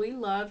 If we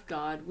love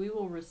God, we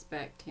will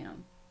respect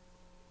him.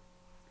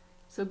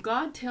 So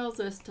God tells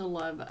us to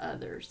love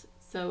others.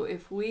 So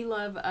if we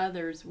love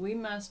others, we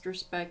must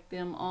respect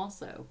them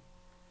also.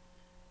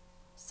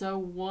 So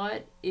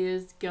what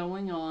is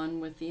going on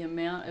with the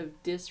amount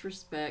of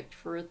disrespect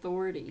for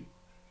authority?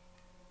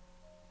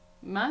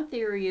 My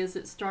theory is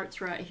it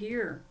starts right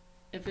here.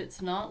 If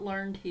it's not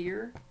learned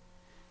here,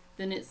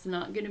 then it's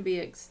not going to be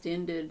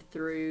extended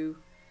through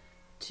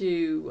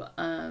to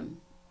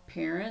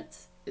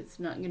parents. It's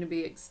not going to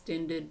be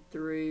extended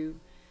through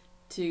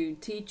to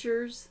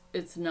teachers.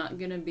 It's not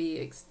going to be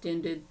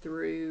extended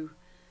through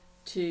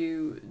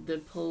to the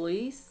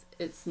police.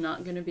 It's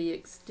not going to be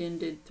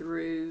extended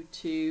through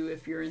to,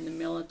 if you're in the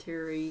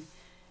military,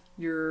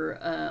 your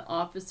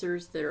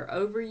officers that are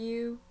over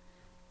you.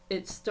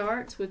 It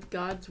starts with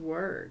God's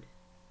word.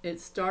 It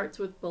starts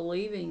with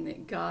believing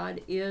that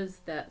God is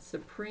that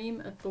supreme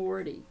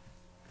authority,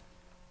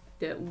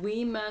 that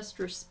we must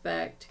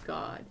respect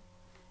God.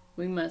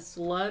 We must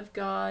love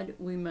God.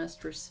 We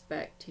must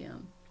respect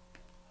him.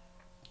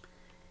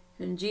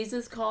 And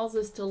Jesus calls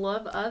us to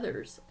love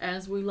others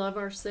as we love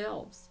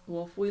ourselves.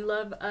 Well, if we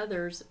love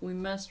others, we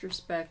must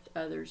respect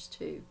others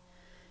too.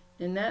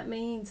 And that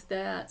means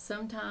that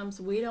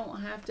sometimes we don't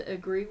have to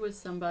agree with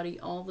somebody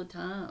all the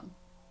time.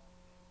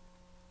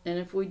 And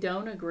if we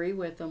don't agree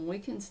with them, we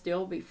can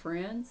still be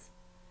friends.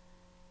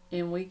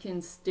 And we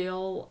can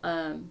still,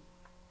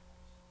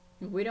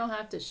 we don't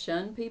have to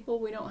shun people.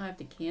 We don't have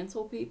to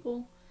cancel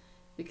people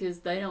because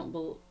they don't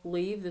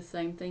believe the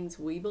same things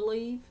we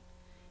believe.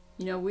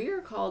 You know, we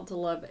are called to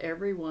love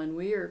everyone.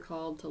 We are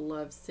called to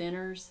love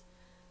sinners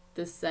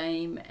the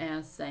same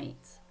as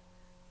saints.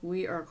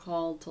 We are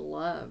called to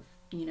love.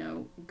 You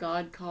know,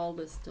 God called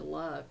us to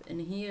love,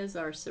 and He is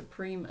our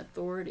supreme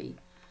authority.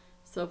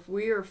 So if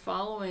we are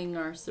following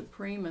our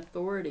supreme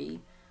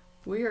authority,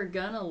 we are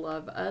going to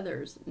love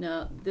others.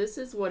 Now, this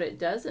is what it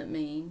doesn't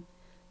mean.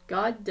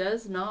 God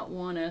does not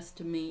want us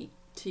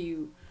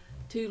to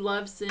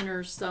love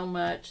sinners so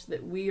much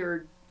that we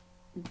are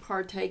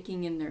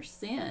partaking in their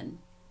sin,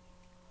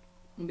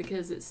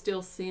 because it's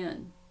still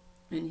sin,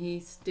 and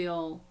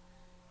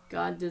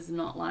God does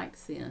not like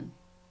sin.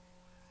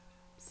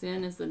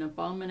 Sin is an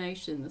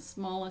abomination. The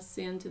smallest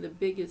sin to the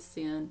biggest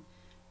sin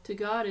to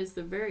God is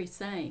the very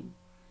same.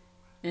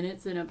 And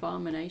it's an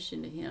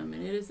abomination to Him.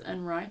 And it is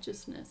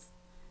unrighteousness.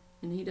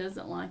 And He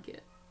doesn't like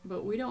it.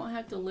 But we don't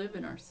have to live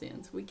in our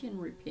sins. We can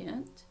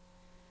repent.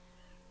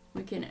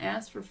 We can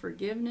ask for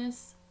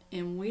forgiveness.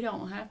 And we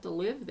don't have to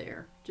live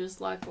there.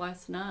 Just like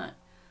last night.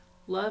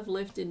 Love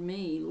lifted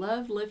me.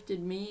 Love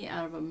lifted me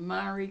out of a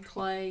miry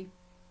clay.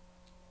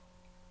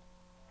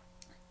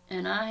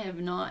 And I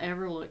have not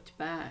ever looked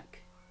back.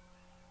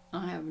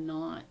 I have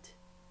not.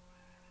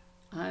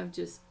 I have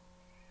just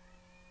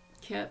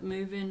kept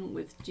moving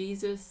with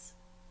Jesus,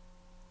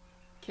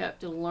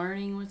 kept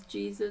learning with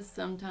Jesus.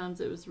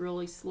 Sometimes it was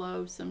really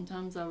slow,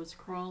 sometimes I was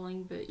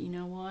crawling, but you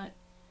know what?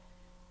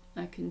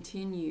 I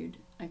continued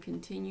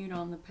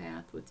on the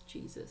path with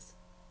Jesus.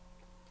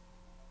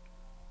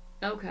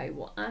 Okay,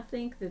 well, I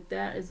think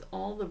that is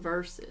all the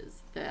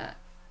verses that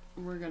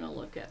we're going to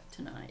look at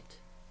tonight.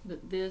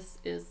 But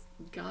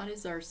God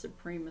is our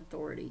supreme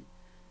authority.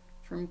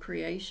 From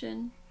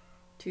creation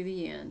to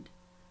the end.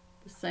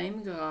 The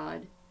same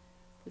God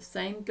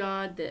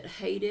that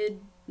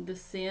hated the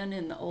sin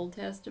in the Old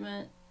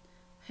Testament,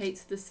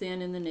 hates the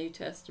sin in the New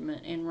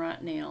Testament. And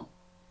right now,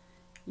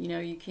 you know,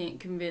 you can't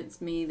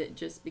convince me that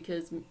just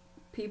because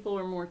people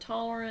are more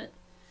tolerant,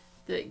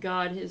 that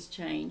God has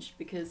changed,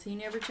 because He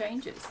never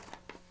changes.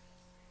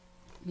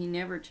 He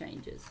never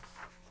changes.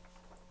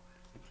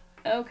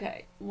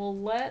 Okay, well,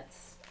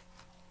 let's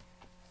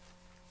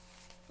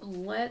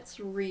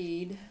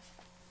read.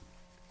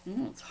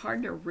 It's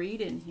hard to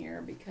read in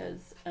here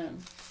because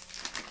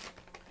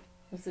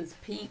this is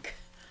pink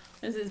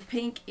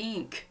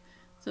ink,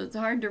 so it's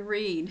hard to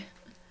read.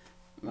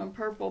 My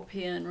purple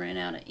pen ran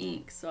out of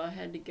ink, so I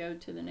had to go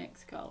to the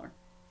next color.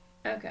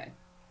 Okay,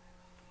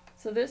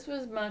 so this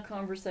was my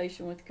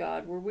conversation with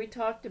God where we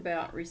talked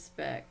about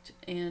respect,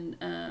 and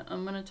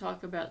I'm going to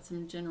talk about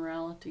some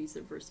generalities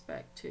of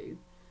respect too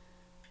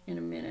in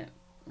a minute.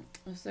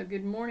 So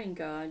good morning,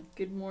 God.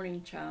 Good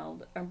morning,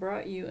 child. I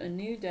brought you a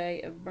new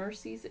day of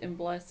mercies and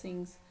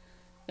blessings,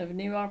 of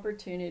new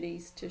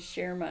opportunities to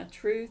share my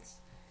truths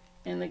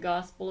and the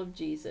gospel of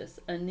Jesus.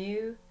 A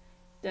new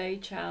day,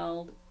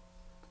 child,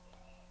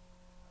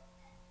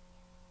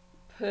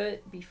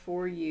 put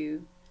before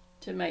you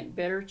to make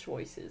better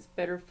choices,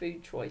 better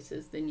food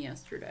choices than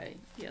yesterday.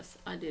 Yes,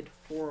 I did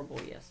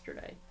horrible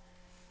yesterday.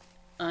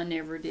 I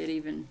never did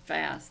even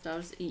fast. I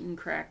was eating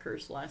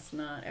crackers last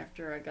night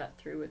after I got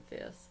through with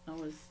this.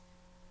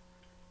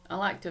 I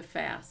like to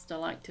fast. I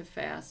like to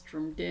fast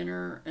from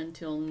dinner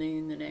until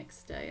noon the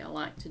next day. I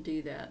like to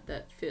do that.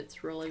 That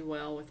fits really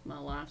well with my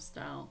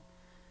lifestyle.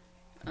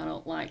 I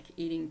don't like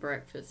eating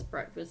breakfast.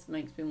 Breakfast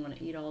makes me want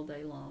to eat all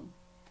day long.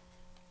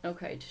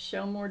 Okay, to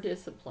show more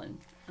discipline.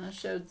 I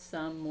showed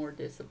some more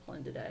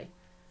discipline today.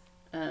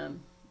 I'm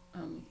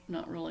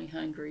not really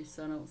hungry,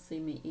 so I don't see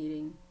me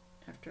eating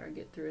after I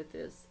get through with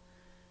this.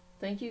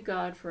 Thank you,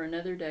 God, for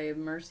another day of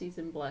mercies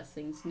and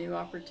blessings, new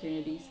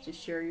opportunities to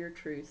share your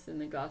truths in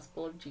the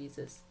gospel of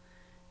Jesus.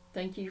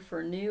 Thank you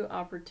for new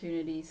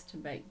opportunities to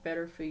make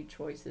better food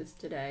choices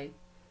today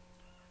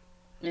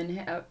and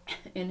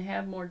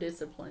have more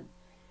discipline.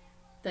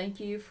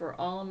 Thank you for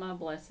all of my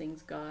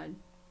blessings, God.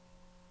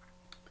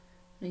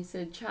 And he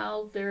said,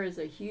 child, there is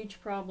a huge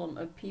problem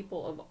of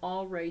people of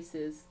all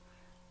races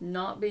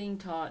not being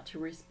taught to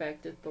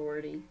respect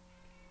authority,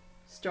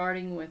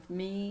 starting with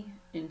me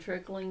and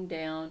trickling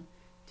down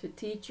to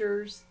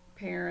teachers,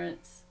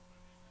 parents,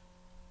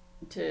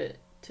 to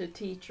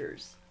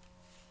teachers.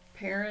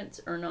 Parents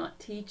are not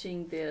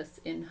teaching this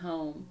in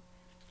home.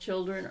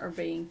 Children are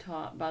being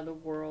taught by the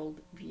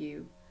world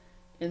view.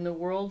 And the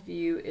world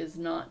view is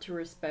not to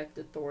respect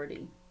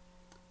authority.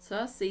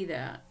 So I see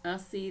that. I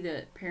see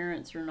that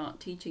parents are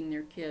not teaching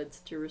their kids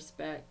to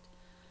respect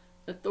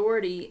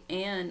authority,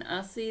 and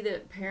I see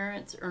that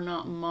parents are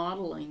not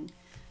modeling.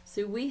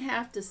 So we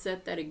have to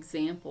set that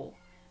example.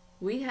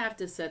 We have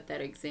to set that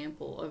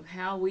example of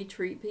how we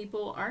treat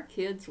people. Our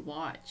kids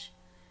watch.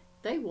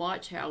 They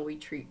watch how we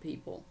treat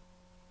people.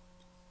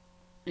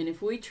 And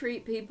if we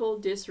treat people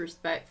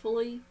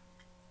disrespectfully,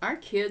 our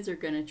kids are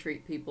going to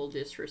treat people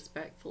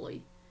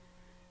disrespectfully.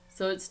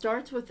 So it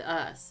starts with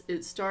us.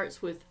 It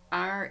starts with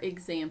our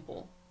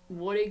example.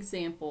 What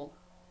example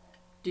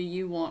do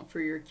you want for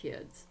your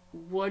kids?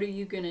 What are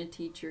you going to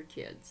teach your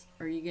kids?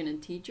 Are you going to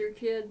teach your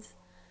kids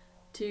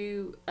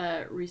to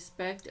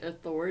respect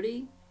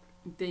authority?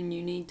 Then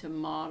you need to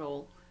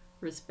model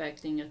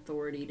respecting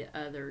authority to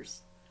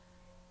others.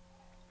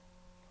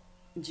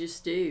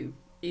 Just do.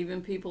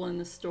 Even people in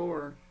the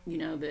store, you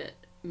know, that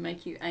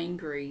make you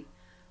angry,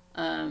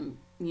 you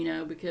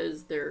know,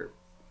 because they're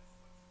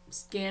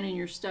scanning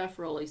your stuff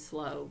really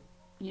slow.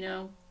 You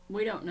know,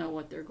 we don't know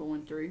what they're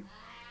going through.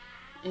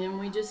 And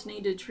we just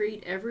need to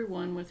treat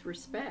everyone with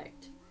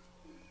respect.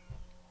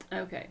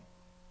 Okay.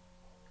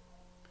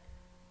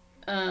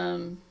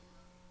 The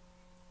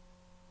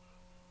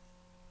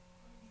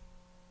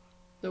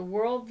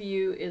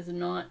worldview is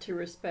not to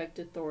respect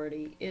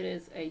authority. It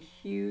is a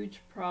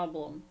huge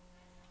problem.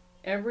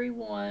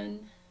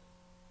 Everyone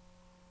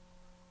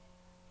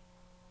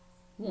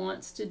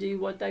wants to do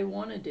what they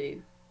want to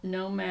do,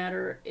 no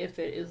matter if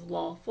it is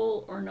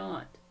lawful or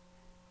not.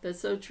 That's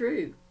so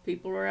true.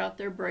 People are out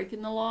there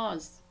breaking the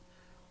laws,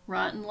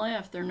 right and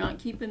left. They're not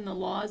keeping the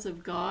laws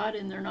of God,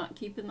 and they're not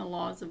keeping the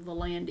laws of the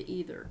land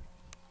either.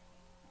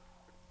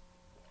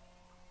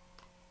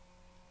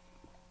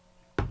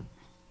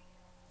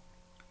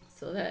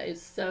 So that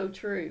is so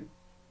true.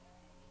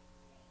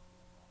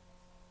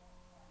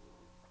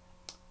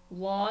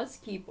 Laws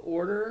keep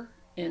order,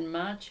 and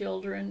my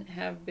children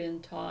have been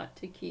taught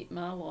to keep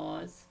my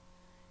laws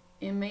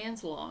and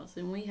man's laws,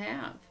 and we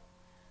have.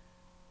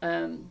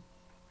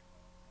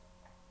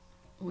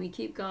 We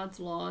keep God's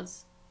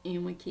laws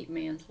and we keep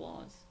man's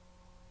laws,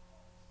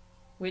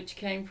 which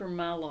came from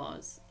my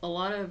laws. A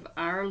lot of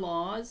our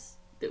laws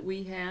that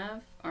we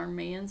have, our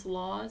man's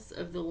laws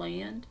of the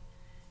land,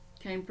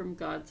 came from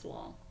God's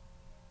law.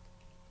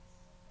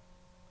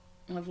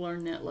 I've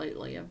learned that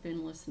lately. I've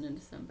been listening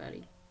to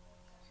somebody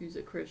who's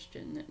a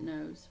Christian that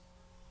knows.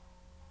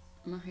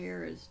 My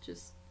hair is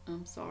just,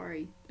 I'm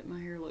sorry that my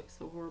hair looks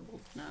so horrible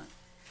tonight.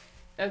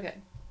 Okay,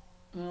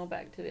 well,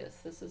 back to this.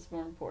 This is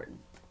more important.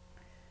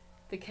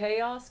 The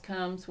chaos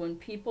comes when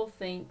people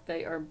think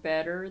they are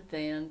better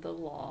than the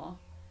law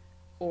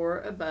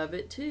or above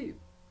it too.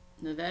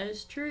 Now that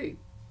is true.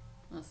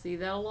 I see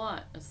that a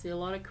lot. I see a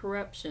lot of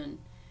corruption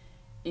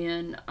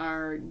in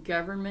our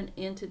government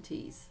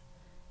entities,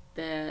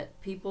 that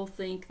people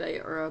think they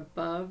are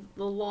above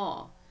the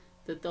law,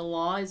 that the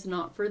law is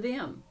not for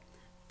them.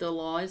 The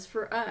law is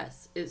for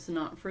us. It's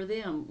not for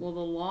them. Well, the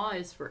law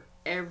is for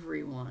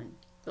everyone.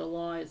 The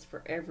law is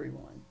for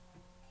everyone.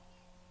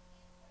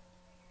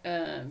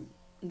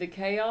 The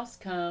chaos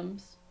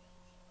comes,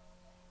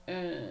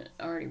 I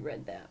already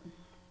read that.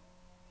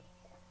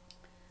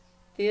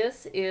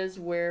 This is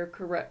where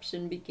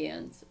corruption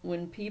begins.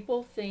 When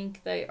people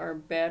think they are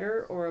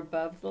better or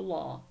above the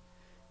law.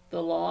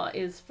 The law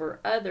is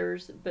for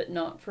others, but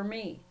not for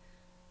me.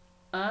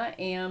 I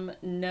am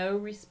no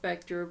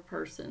respecter of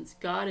persons.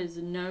 God is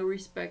no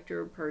respecter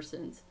of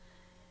persons.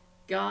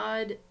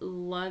 God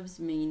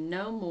loves me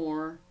no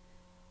more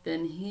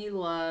than He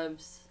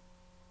loves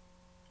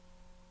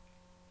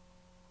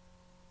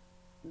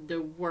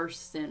the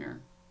worst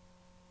sinner,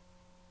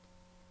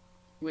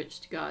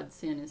 which God's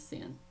sin is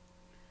sin.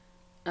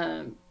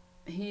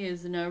 He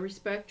is no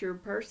respecter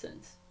of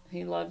persons.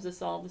 He loves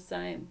us all the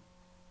same.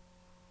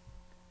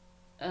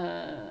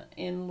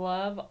 And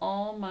love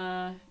all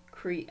my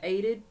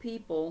created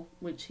people,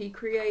 which He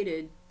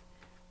created.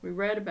 We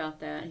read about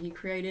that. He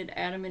created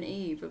Adam and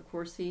Eve. Of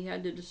course, He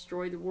had to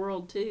destroy the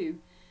world too,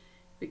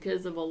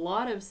 because of a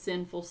lot of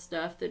sinful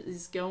stuff that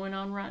is going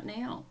on right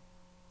now.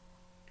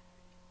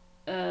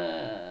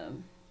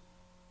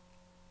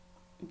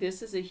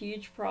 This is a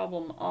huge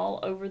problem all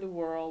over the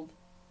world.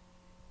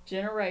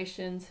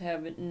 Generations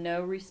have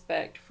no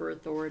respect for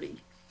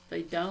authority.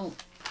 They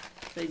don't.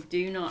 They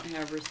do not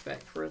have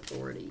respect for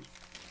authority.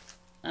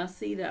 I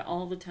see that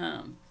all the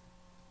time.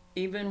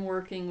 Even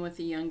working with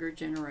the younger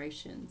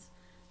generations,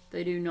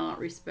 they do not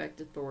respect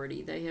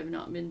authority. They have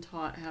not been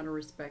taught how to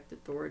respect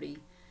authority.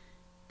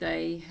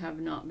 They have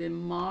not been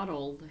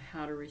modeled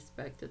how to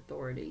respect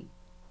authority.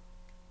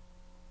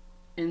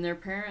 And their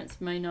parents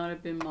may not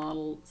have been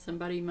modeled.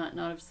 Somebody might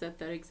not have set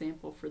that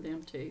example for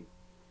them too.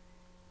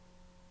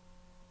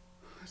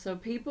 So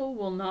people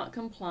will not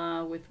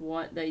comply with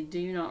what they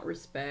do not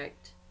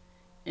respect,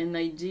 and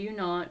they do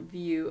not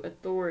view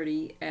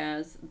authority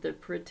as the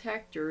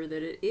protector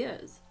that it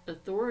is.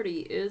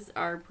 Authority is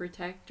our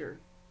protector.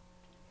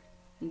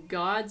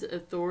 God's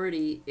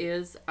authority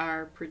is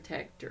our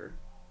protector.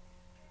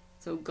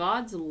 So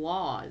God's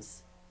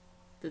laws,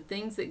 the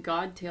things that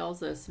God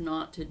tells us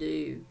not to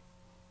do,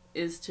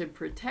 is to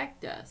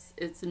protect us.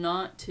 It's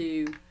not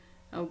to,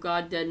 oh,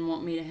 God doesn't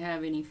want me to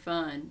have any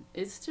fun.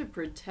 It's to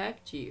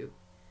protect you.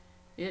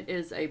 It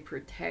is a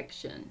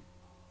protection.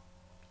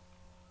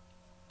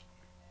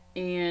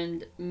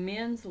 and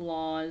men's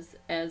laws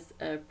as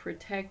a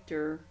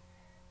protector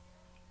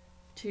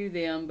to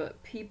them,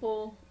 but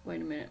people,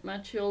 wait a minute, my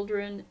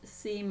children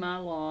see my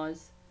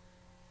laws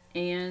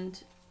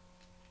and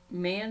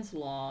man's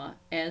law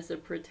as a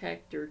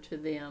protector to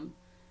them,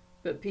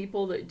 but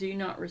people that do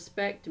not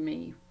respect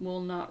me will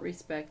not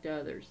respect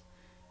others.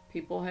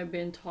 People have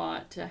been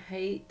taught to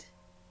hate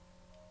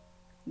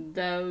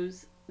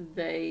those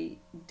they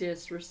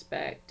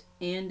disrespect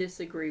and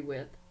disagree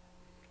with.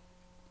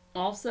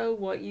 Also,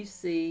 what you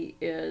see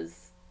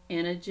is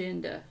an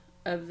agenda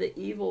of the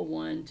evil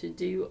one to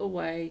do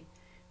away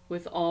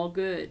with all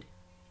good.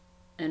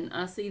 And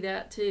I see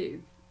that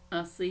too.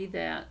 I see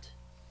that.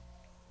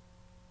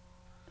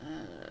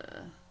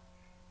 I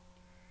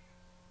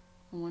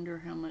wonder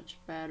how much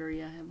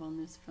battery I have on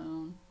this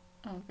phone.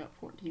 Oh, I've got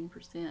 14%.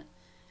 It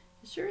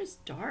sure is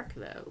dark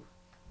though.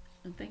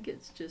 I think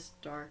it's just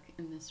dark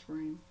in this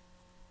room.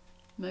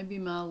 Maybe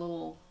my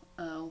little,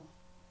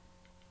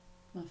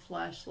 my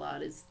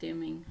flashlight is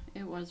dimming.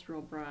 It was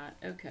real bright.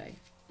 Okay.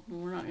 Well,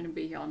 we're not going to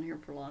be on here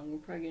for long. We're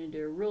probably going to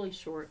do a really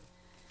short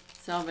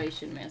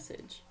salvation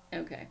message.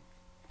 Okay.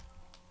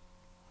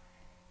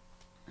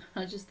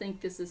 I just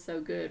think this is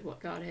so good, what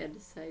God had to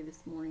say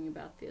this morning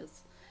about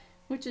this,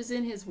 which is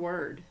in His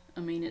Word. I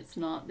mean, it's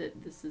not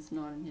that this is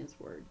not in His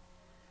Word.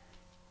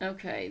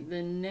 Okay,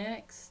 the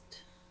next...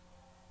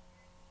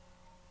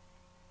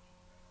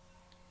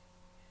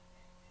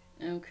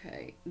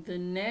 Okay, the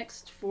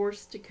next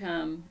force to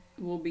come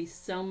will be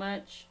so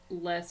much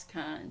less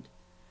kind.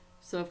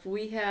 So if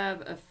we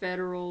have a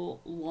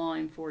federal law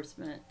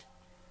enforcement,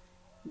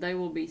 they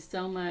will be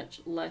so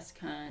much less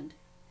kind.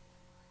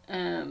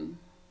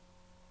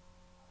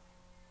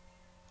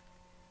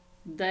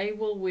 They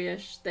will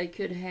wish they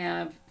could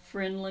have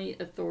friendly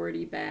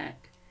authority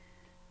back,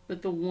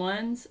 but the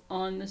ones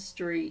on the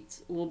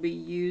streets will be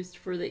used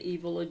for the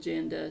evil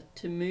agenda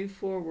to move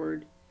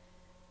forward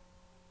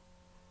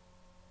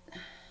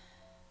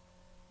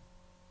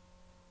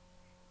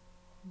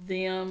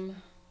then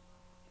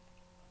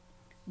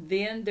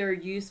their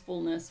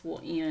usefulness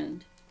will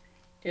end.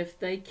 If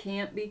they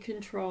can't be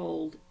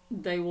controlled,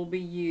 they will be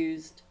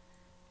used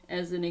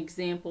as an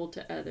example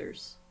to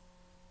others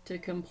to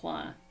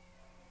comply.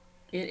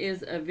 It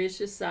is a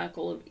vicious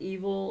cycle of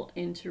evil,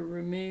 and to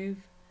remove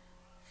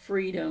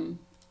freedom,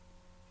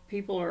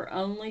 people are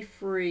only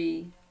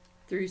free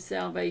through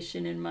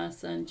salvation in my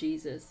Son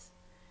Jesus.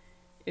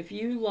 If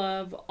you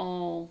love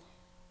all,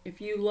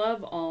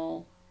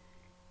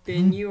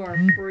 then you are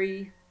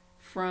free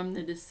from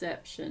the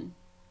deception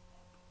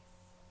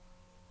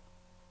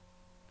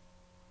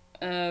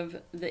of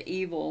the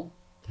evil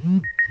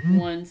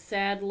one.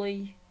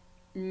 Sadly,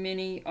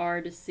 many are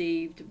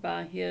deceived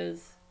by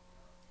his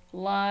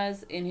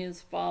lies, and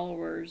his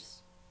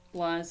followers'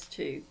 lies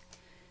too.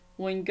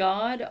 When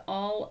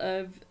all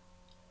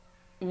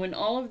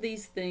of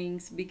these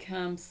things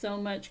become so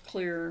much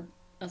clearer,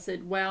 I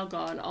said, wow,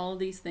 God, all of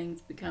these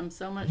things become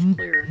so much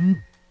clearer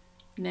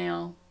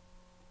now.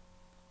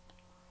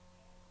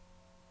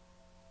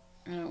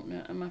 I don't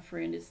know, my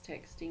friend is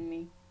texting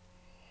me.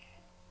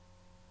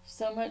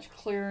 So much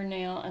clearer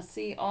now. I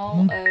see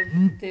all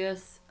of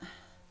this.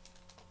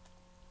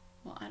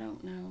 Well, I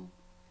don't know.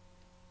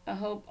 I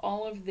hope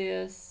all of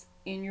this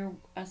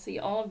I see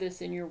all of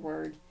this in your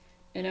word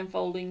and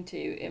unfolding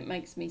too. It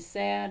makes me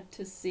sad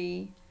to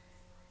see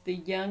the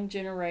young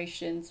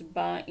generations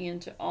buy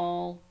into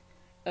all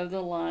of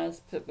the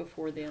lies put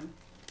before them.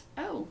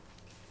 Oh,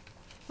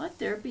 let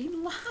there be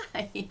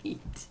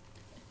light.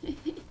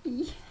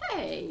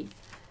 Yay.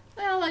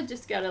 Well, I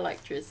just got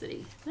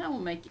electricity. That will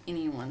make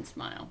anyone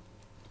smile.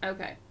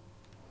 Okay.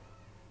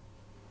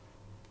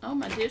 Oh,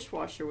 my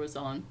dishwasher was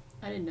on.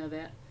 I didn't know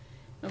that.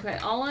 Okay,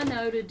 all I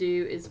know to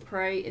do is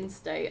pray and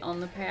stay on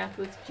the path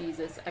with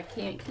Jesus. I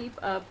can't keep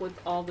up with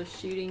all the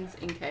shootings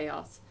and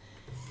chaos.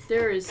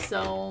 There is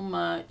so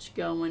much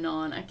going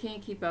on. I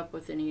can't keep up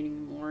with it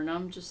anymore, and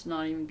I'm just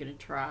not even going to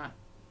try.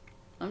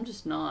 I'm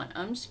just not.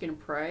 I'm just going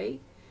to pray.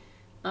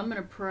 I'm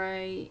going to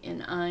pray,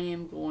 and I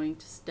am going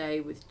to stay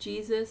with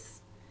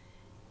Jesus.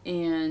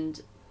 And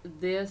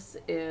this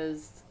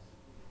is,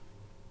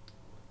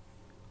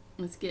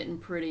 it's getting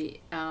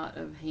pretty out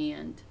of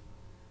hand.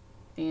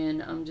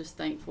 And I'm just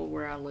thankful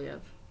where I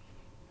live.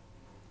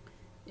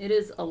 It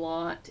is a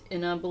lot,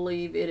 and I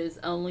believe it is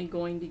only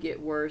going to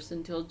get worse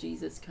until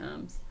Jesus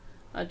comes.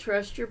 I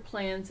trust your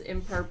plans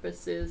and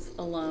purposes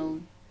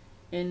alone,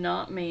 and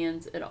not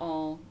man's at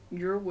all.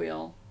 Your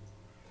will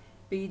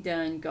be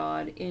done,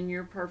 God, in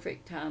your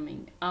perfect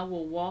timing. I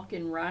will walk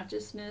in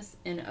righteousness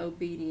and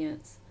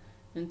obedience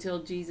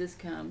until Jesus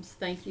comes.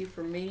 Thank you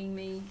for meeting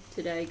me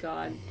today,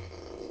 God.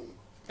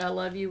 I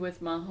love you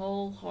with my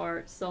whole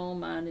heart, soul,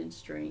 mind, and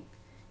strength.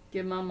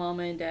 Give my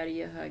mama and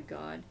daddy a hug,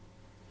 God.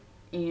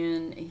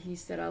 And he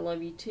said, I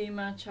love you too,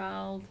 my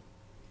child.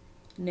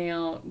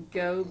 Now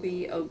go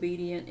be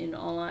obedient in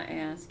all I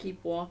ask.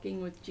 Keep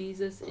walking with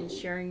Jesus and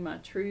sharing my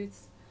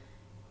truths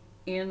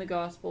and the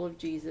gospel of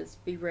Jesus.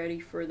 Be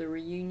ready for the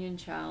reunion,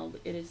 child.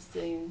 It is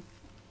soon.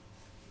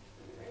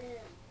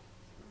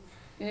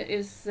 It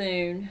is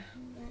soon.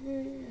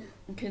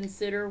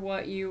 Consider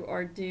what you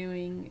are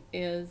doing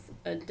is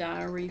a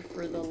diary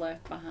for the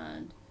left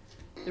behind.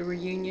 The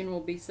reunion will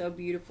be so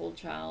beautiful,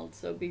 child,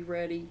 so be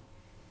ready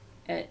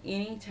at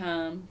any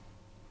time.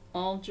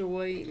 All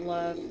joy,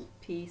 love,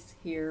 peace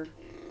here.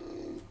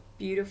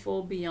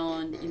 Beautiful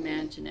beyond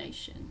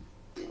imagination.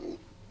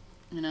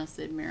 And I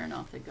said,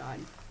 Maranatha, God.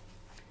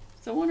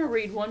 So I want to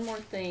read one more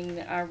thing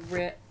that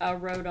I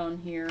wrote on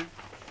here.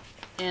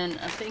 And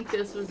I think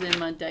this was in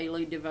my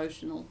daily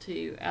devotional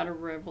too, out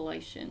of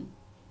Revelation.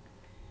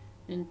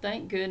 And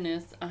thank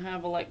goodness I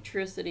have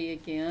electricity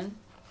again.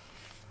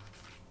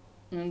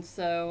 And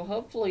so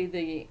hopefully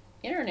the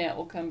internet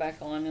will come back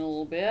on in a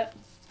little bit.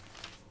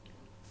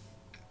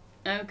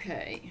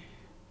 Okay.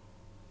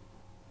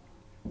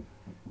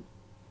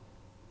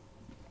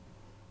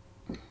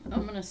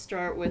 I'm going to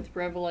start with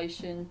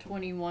Revelation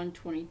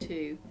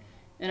 21:22.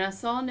 And I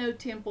saw no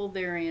temple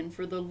therein,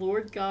 for the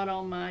Lord God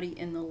Almighty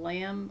and the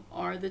Lamb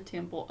are the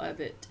temple of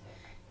it.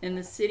 And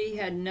the city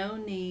had no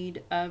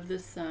need of the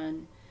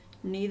sun,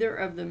 neither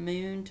of the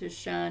moon to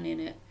shine in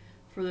it,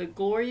 for the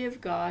glory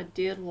of God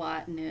did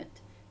lighten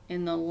it,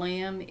 and the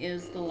Lamb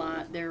is the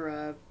light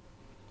thereof.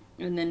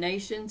 And the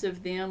nations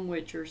of them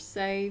which are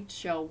saved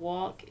shall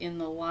walk in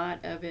the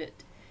light of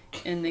it,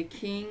 and the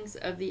kings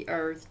of the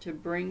earth to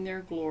bring their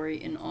glory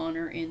and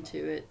honor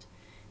into it.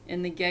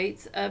 And the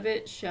gates of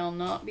it shall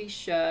not be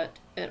shut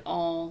at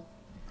all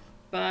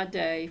by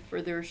day,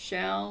 for there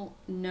shall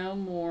no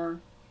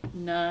more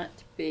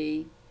night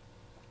be.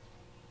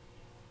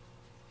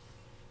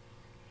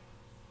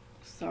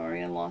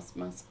 Sorry, I lost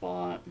my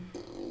spot.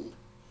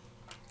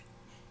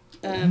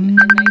 And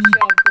they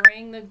shall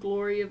bring the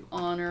glory of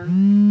honor.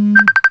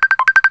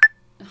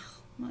 Oh,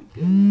 my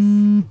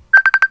goodness.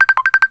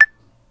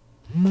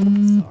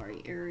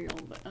 Sorry, Ariel,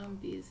 but I'm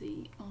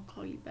busy. I'll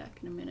call you back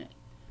in a minute.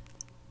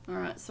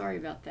 Alright, sorry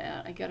about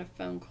that. I got a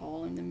phone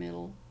call in the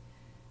middle.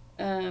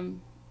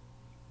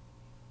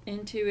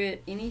 Into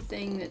it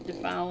anything that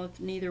defileth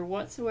neither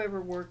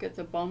whatsoever worketh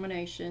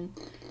abomination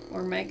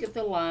or maketh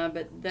a lie,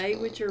 but they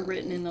which are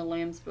written in the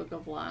Lamb's book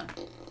of life.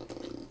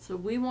 So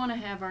we want to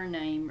have our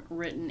name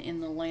written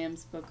in the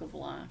Lamb's book of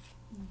life.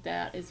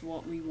 That is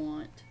what we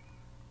want.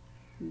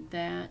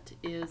 That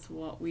is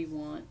what we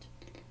want.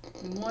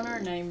 We want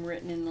our name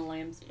written in the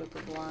Lamb's book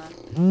of life.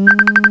 So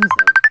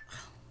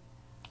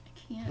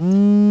I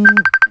can't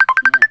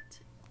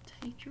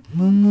take your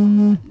phone call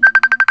right now.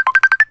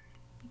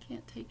 I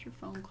can't take your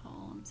phone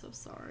call. I'm so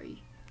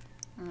sorry.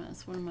 Alright,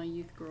 that's one of my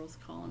youth girls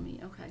calling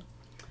me. Okay.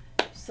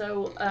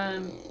 So,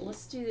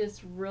 let's do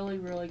this really,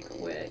 really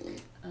quick.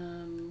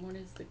 What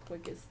is the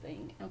quickest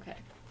thing? Okay.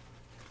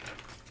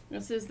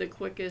 This is the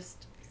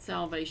quickest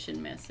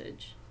salvation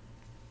message.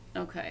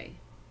 Okay.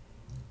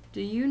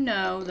 Do you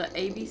know the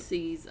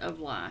ABCs of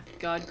life?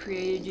 God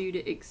created you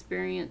to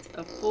experience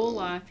a full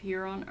life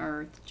here on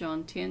earth,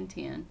 John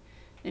 10:10,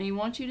 and He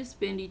wants you to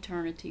spend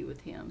eternity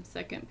with Him,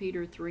 2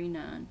 Peter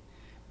 3:9.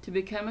 To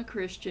become a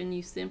Christian,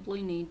 you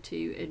simply need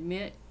to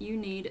admit you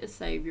need a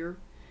Savior.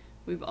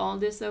 We've all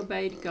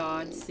disobeyed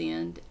God,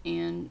 sinned,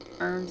 and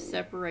earned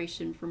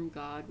separation from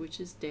God, which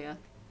is death.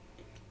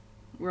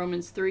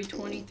 Romans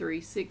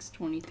 3:23,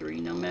 6:23.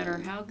 No matter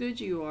how good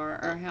you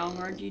are or how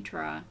hard you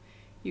try,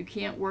 you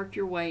can't work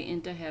your way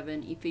into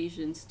heaven.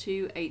 Ephesians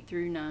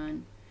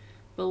 2:8-9.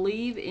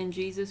 Believe in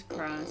Jesus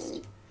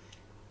Christ.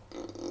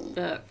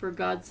 For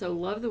God so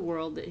loved the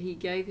world that He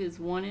gave His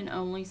one and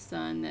only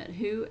Son, that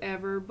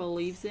whoever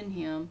believes in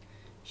Him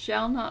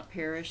shall not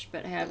perish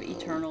but have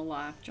eternal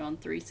life. John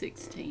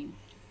 3:16.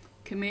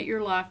 Commit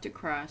your life to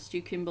Christ.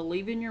 You can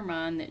believe in your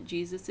mind that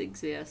Jesus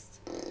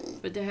exists,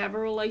 but to have a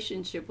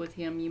relationship with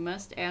Him, you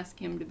must ask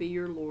Him to be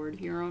your Lord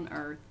here on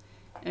earth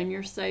and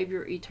your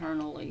Savior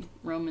eternally.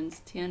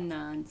 Romans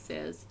 10:9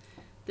 says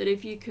that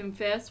if you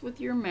confess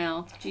with your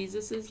mouth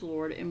Jesus is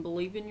Lord and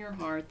believe in your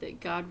heart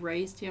that God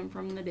raised Him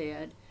from the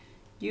dead,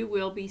 you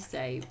will be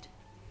saved.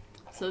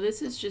 So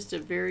this is just a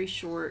very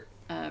short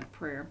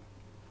prayer.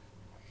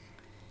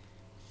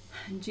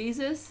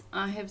 Jesus,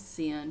 I have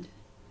sinned.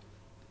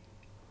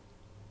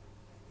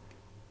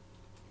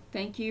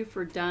 Thank you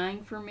for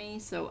dying for me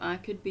so I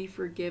could be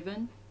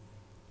forgiven.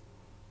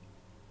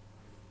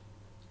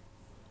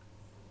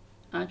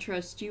 I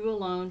trust you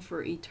alone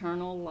for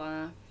eternal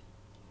life.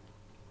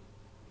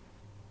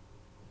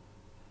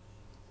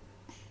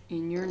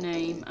 In your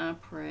name I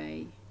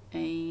pray.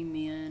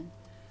 Amen.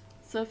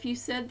 So if you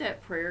said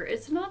that prayer,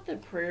 it's not the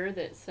prayer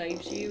that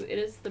saves you. It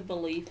is the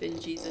belief in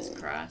Jesus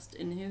Christ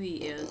and who He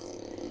is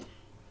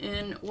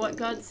and what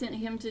God sent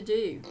Him to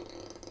do.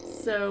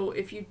 So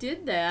if you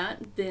did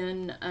that,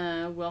 then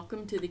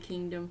welcome to the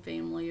kingdom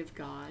family of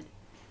God.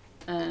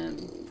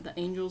 The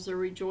angels are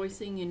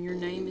rejoicing and your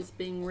name is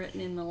being written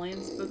in the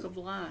Lamb's book of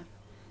life.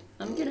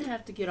 I'm going to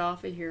have to get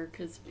off of here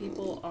because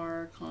people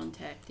are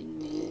contacting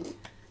me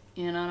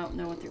and I don't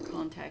know what they're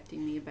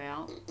contacting me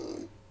about.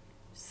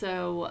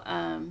 So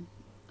I'm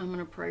going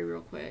to pray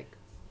real quick.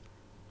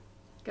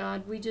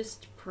 God, we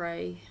just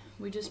pray.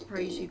 We just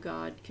praise you,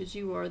 God, because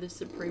you are the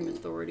supreme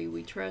authority.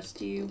 We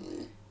trust you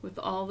with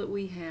all that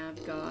we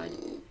have, God.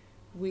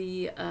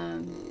 We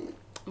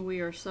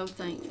are so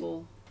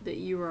thankful that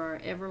you are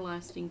our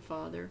everlasting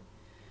Father.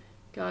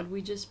 God,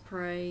 we just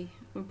pray.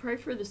 We pray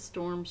for the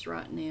storms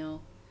right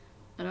now.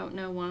 I don't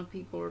know why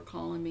people are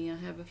calling me. I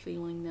have a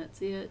feeling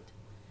that's it.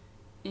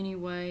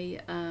 Anyway,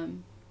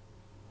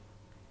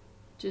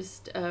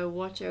 just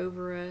watch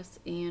over us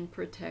and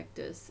protect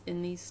us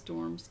in these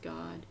storms,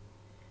 God.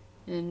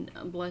 And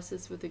bless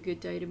us with a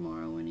good day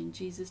tomorrow. And in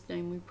Jesus'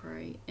 name we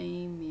pray.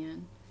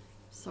 Amen.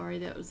 Sorry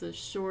that was a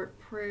short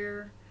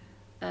prayer.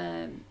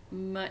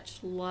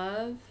 Much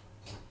love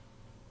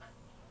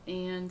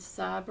and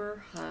cyber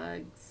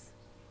hugs.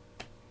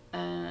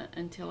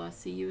 Until I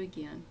see you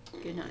again.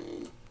 Good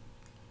night.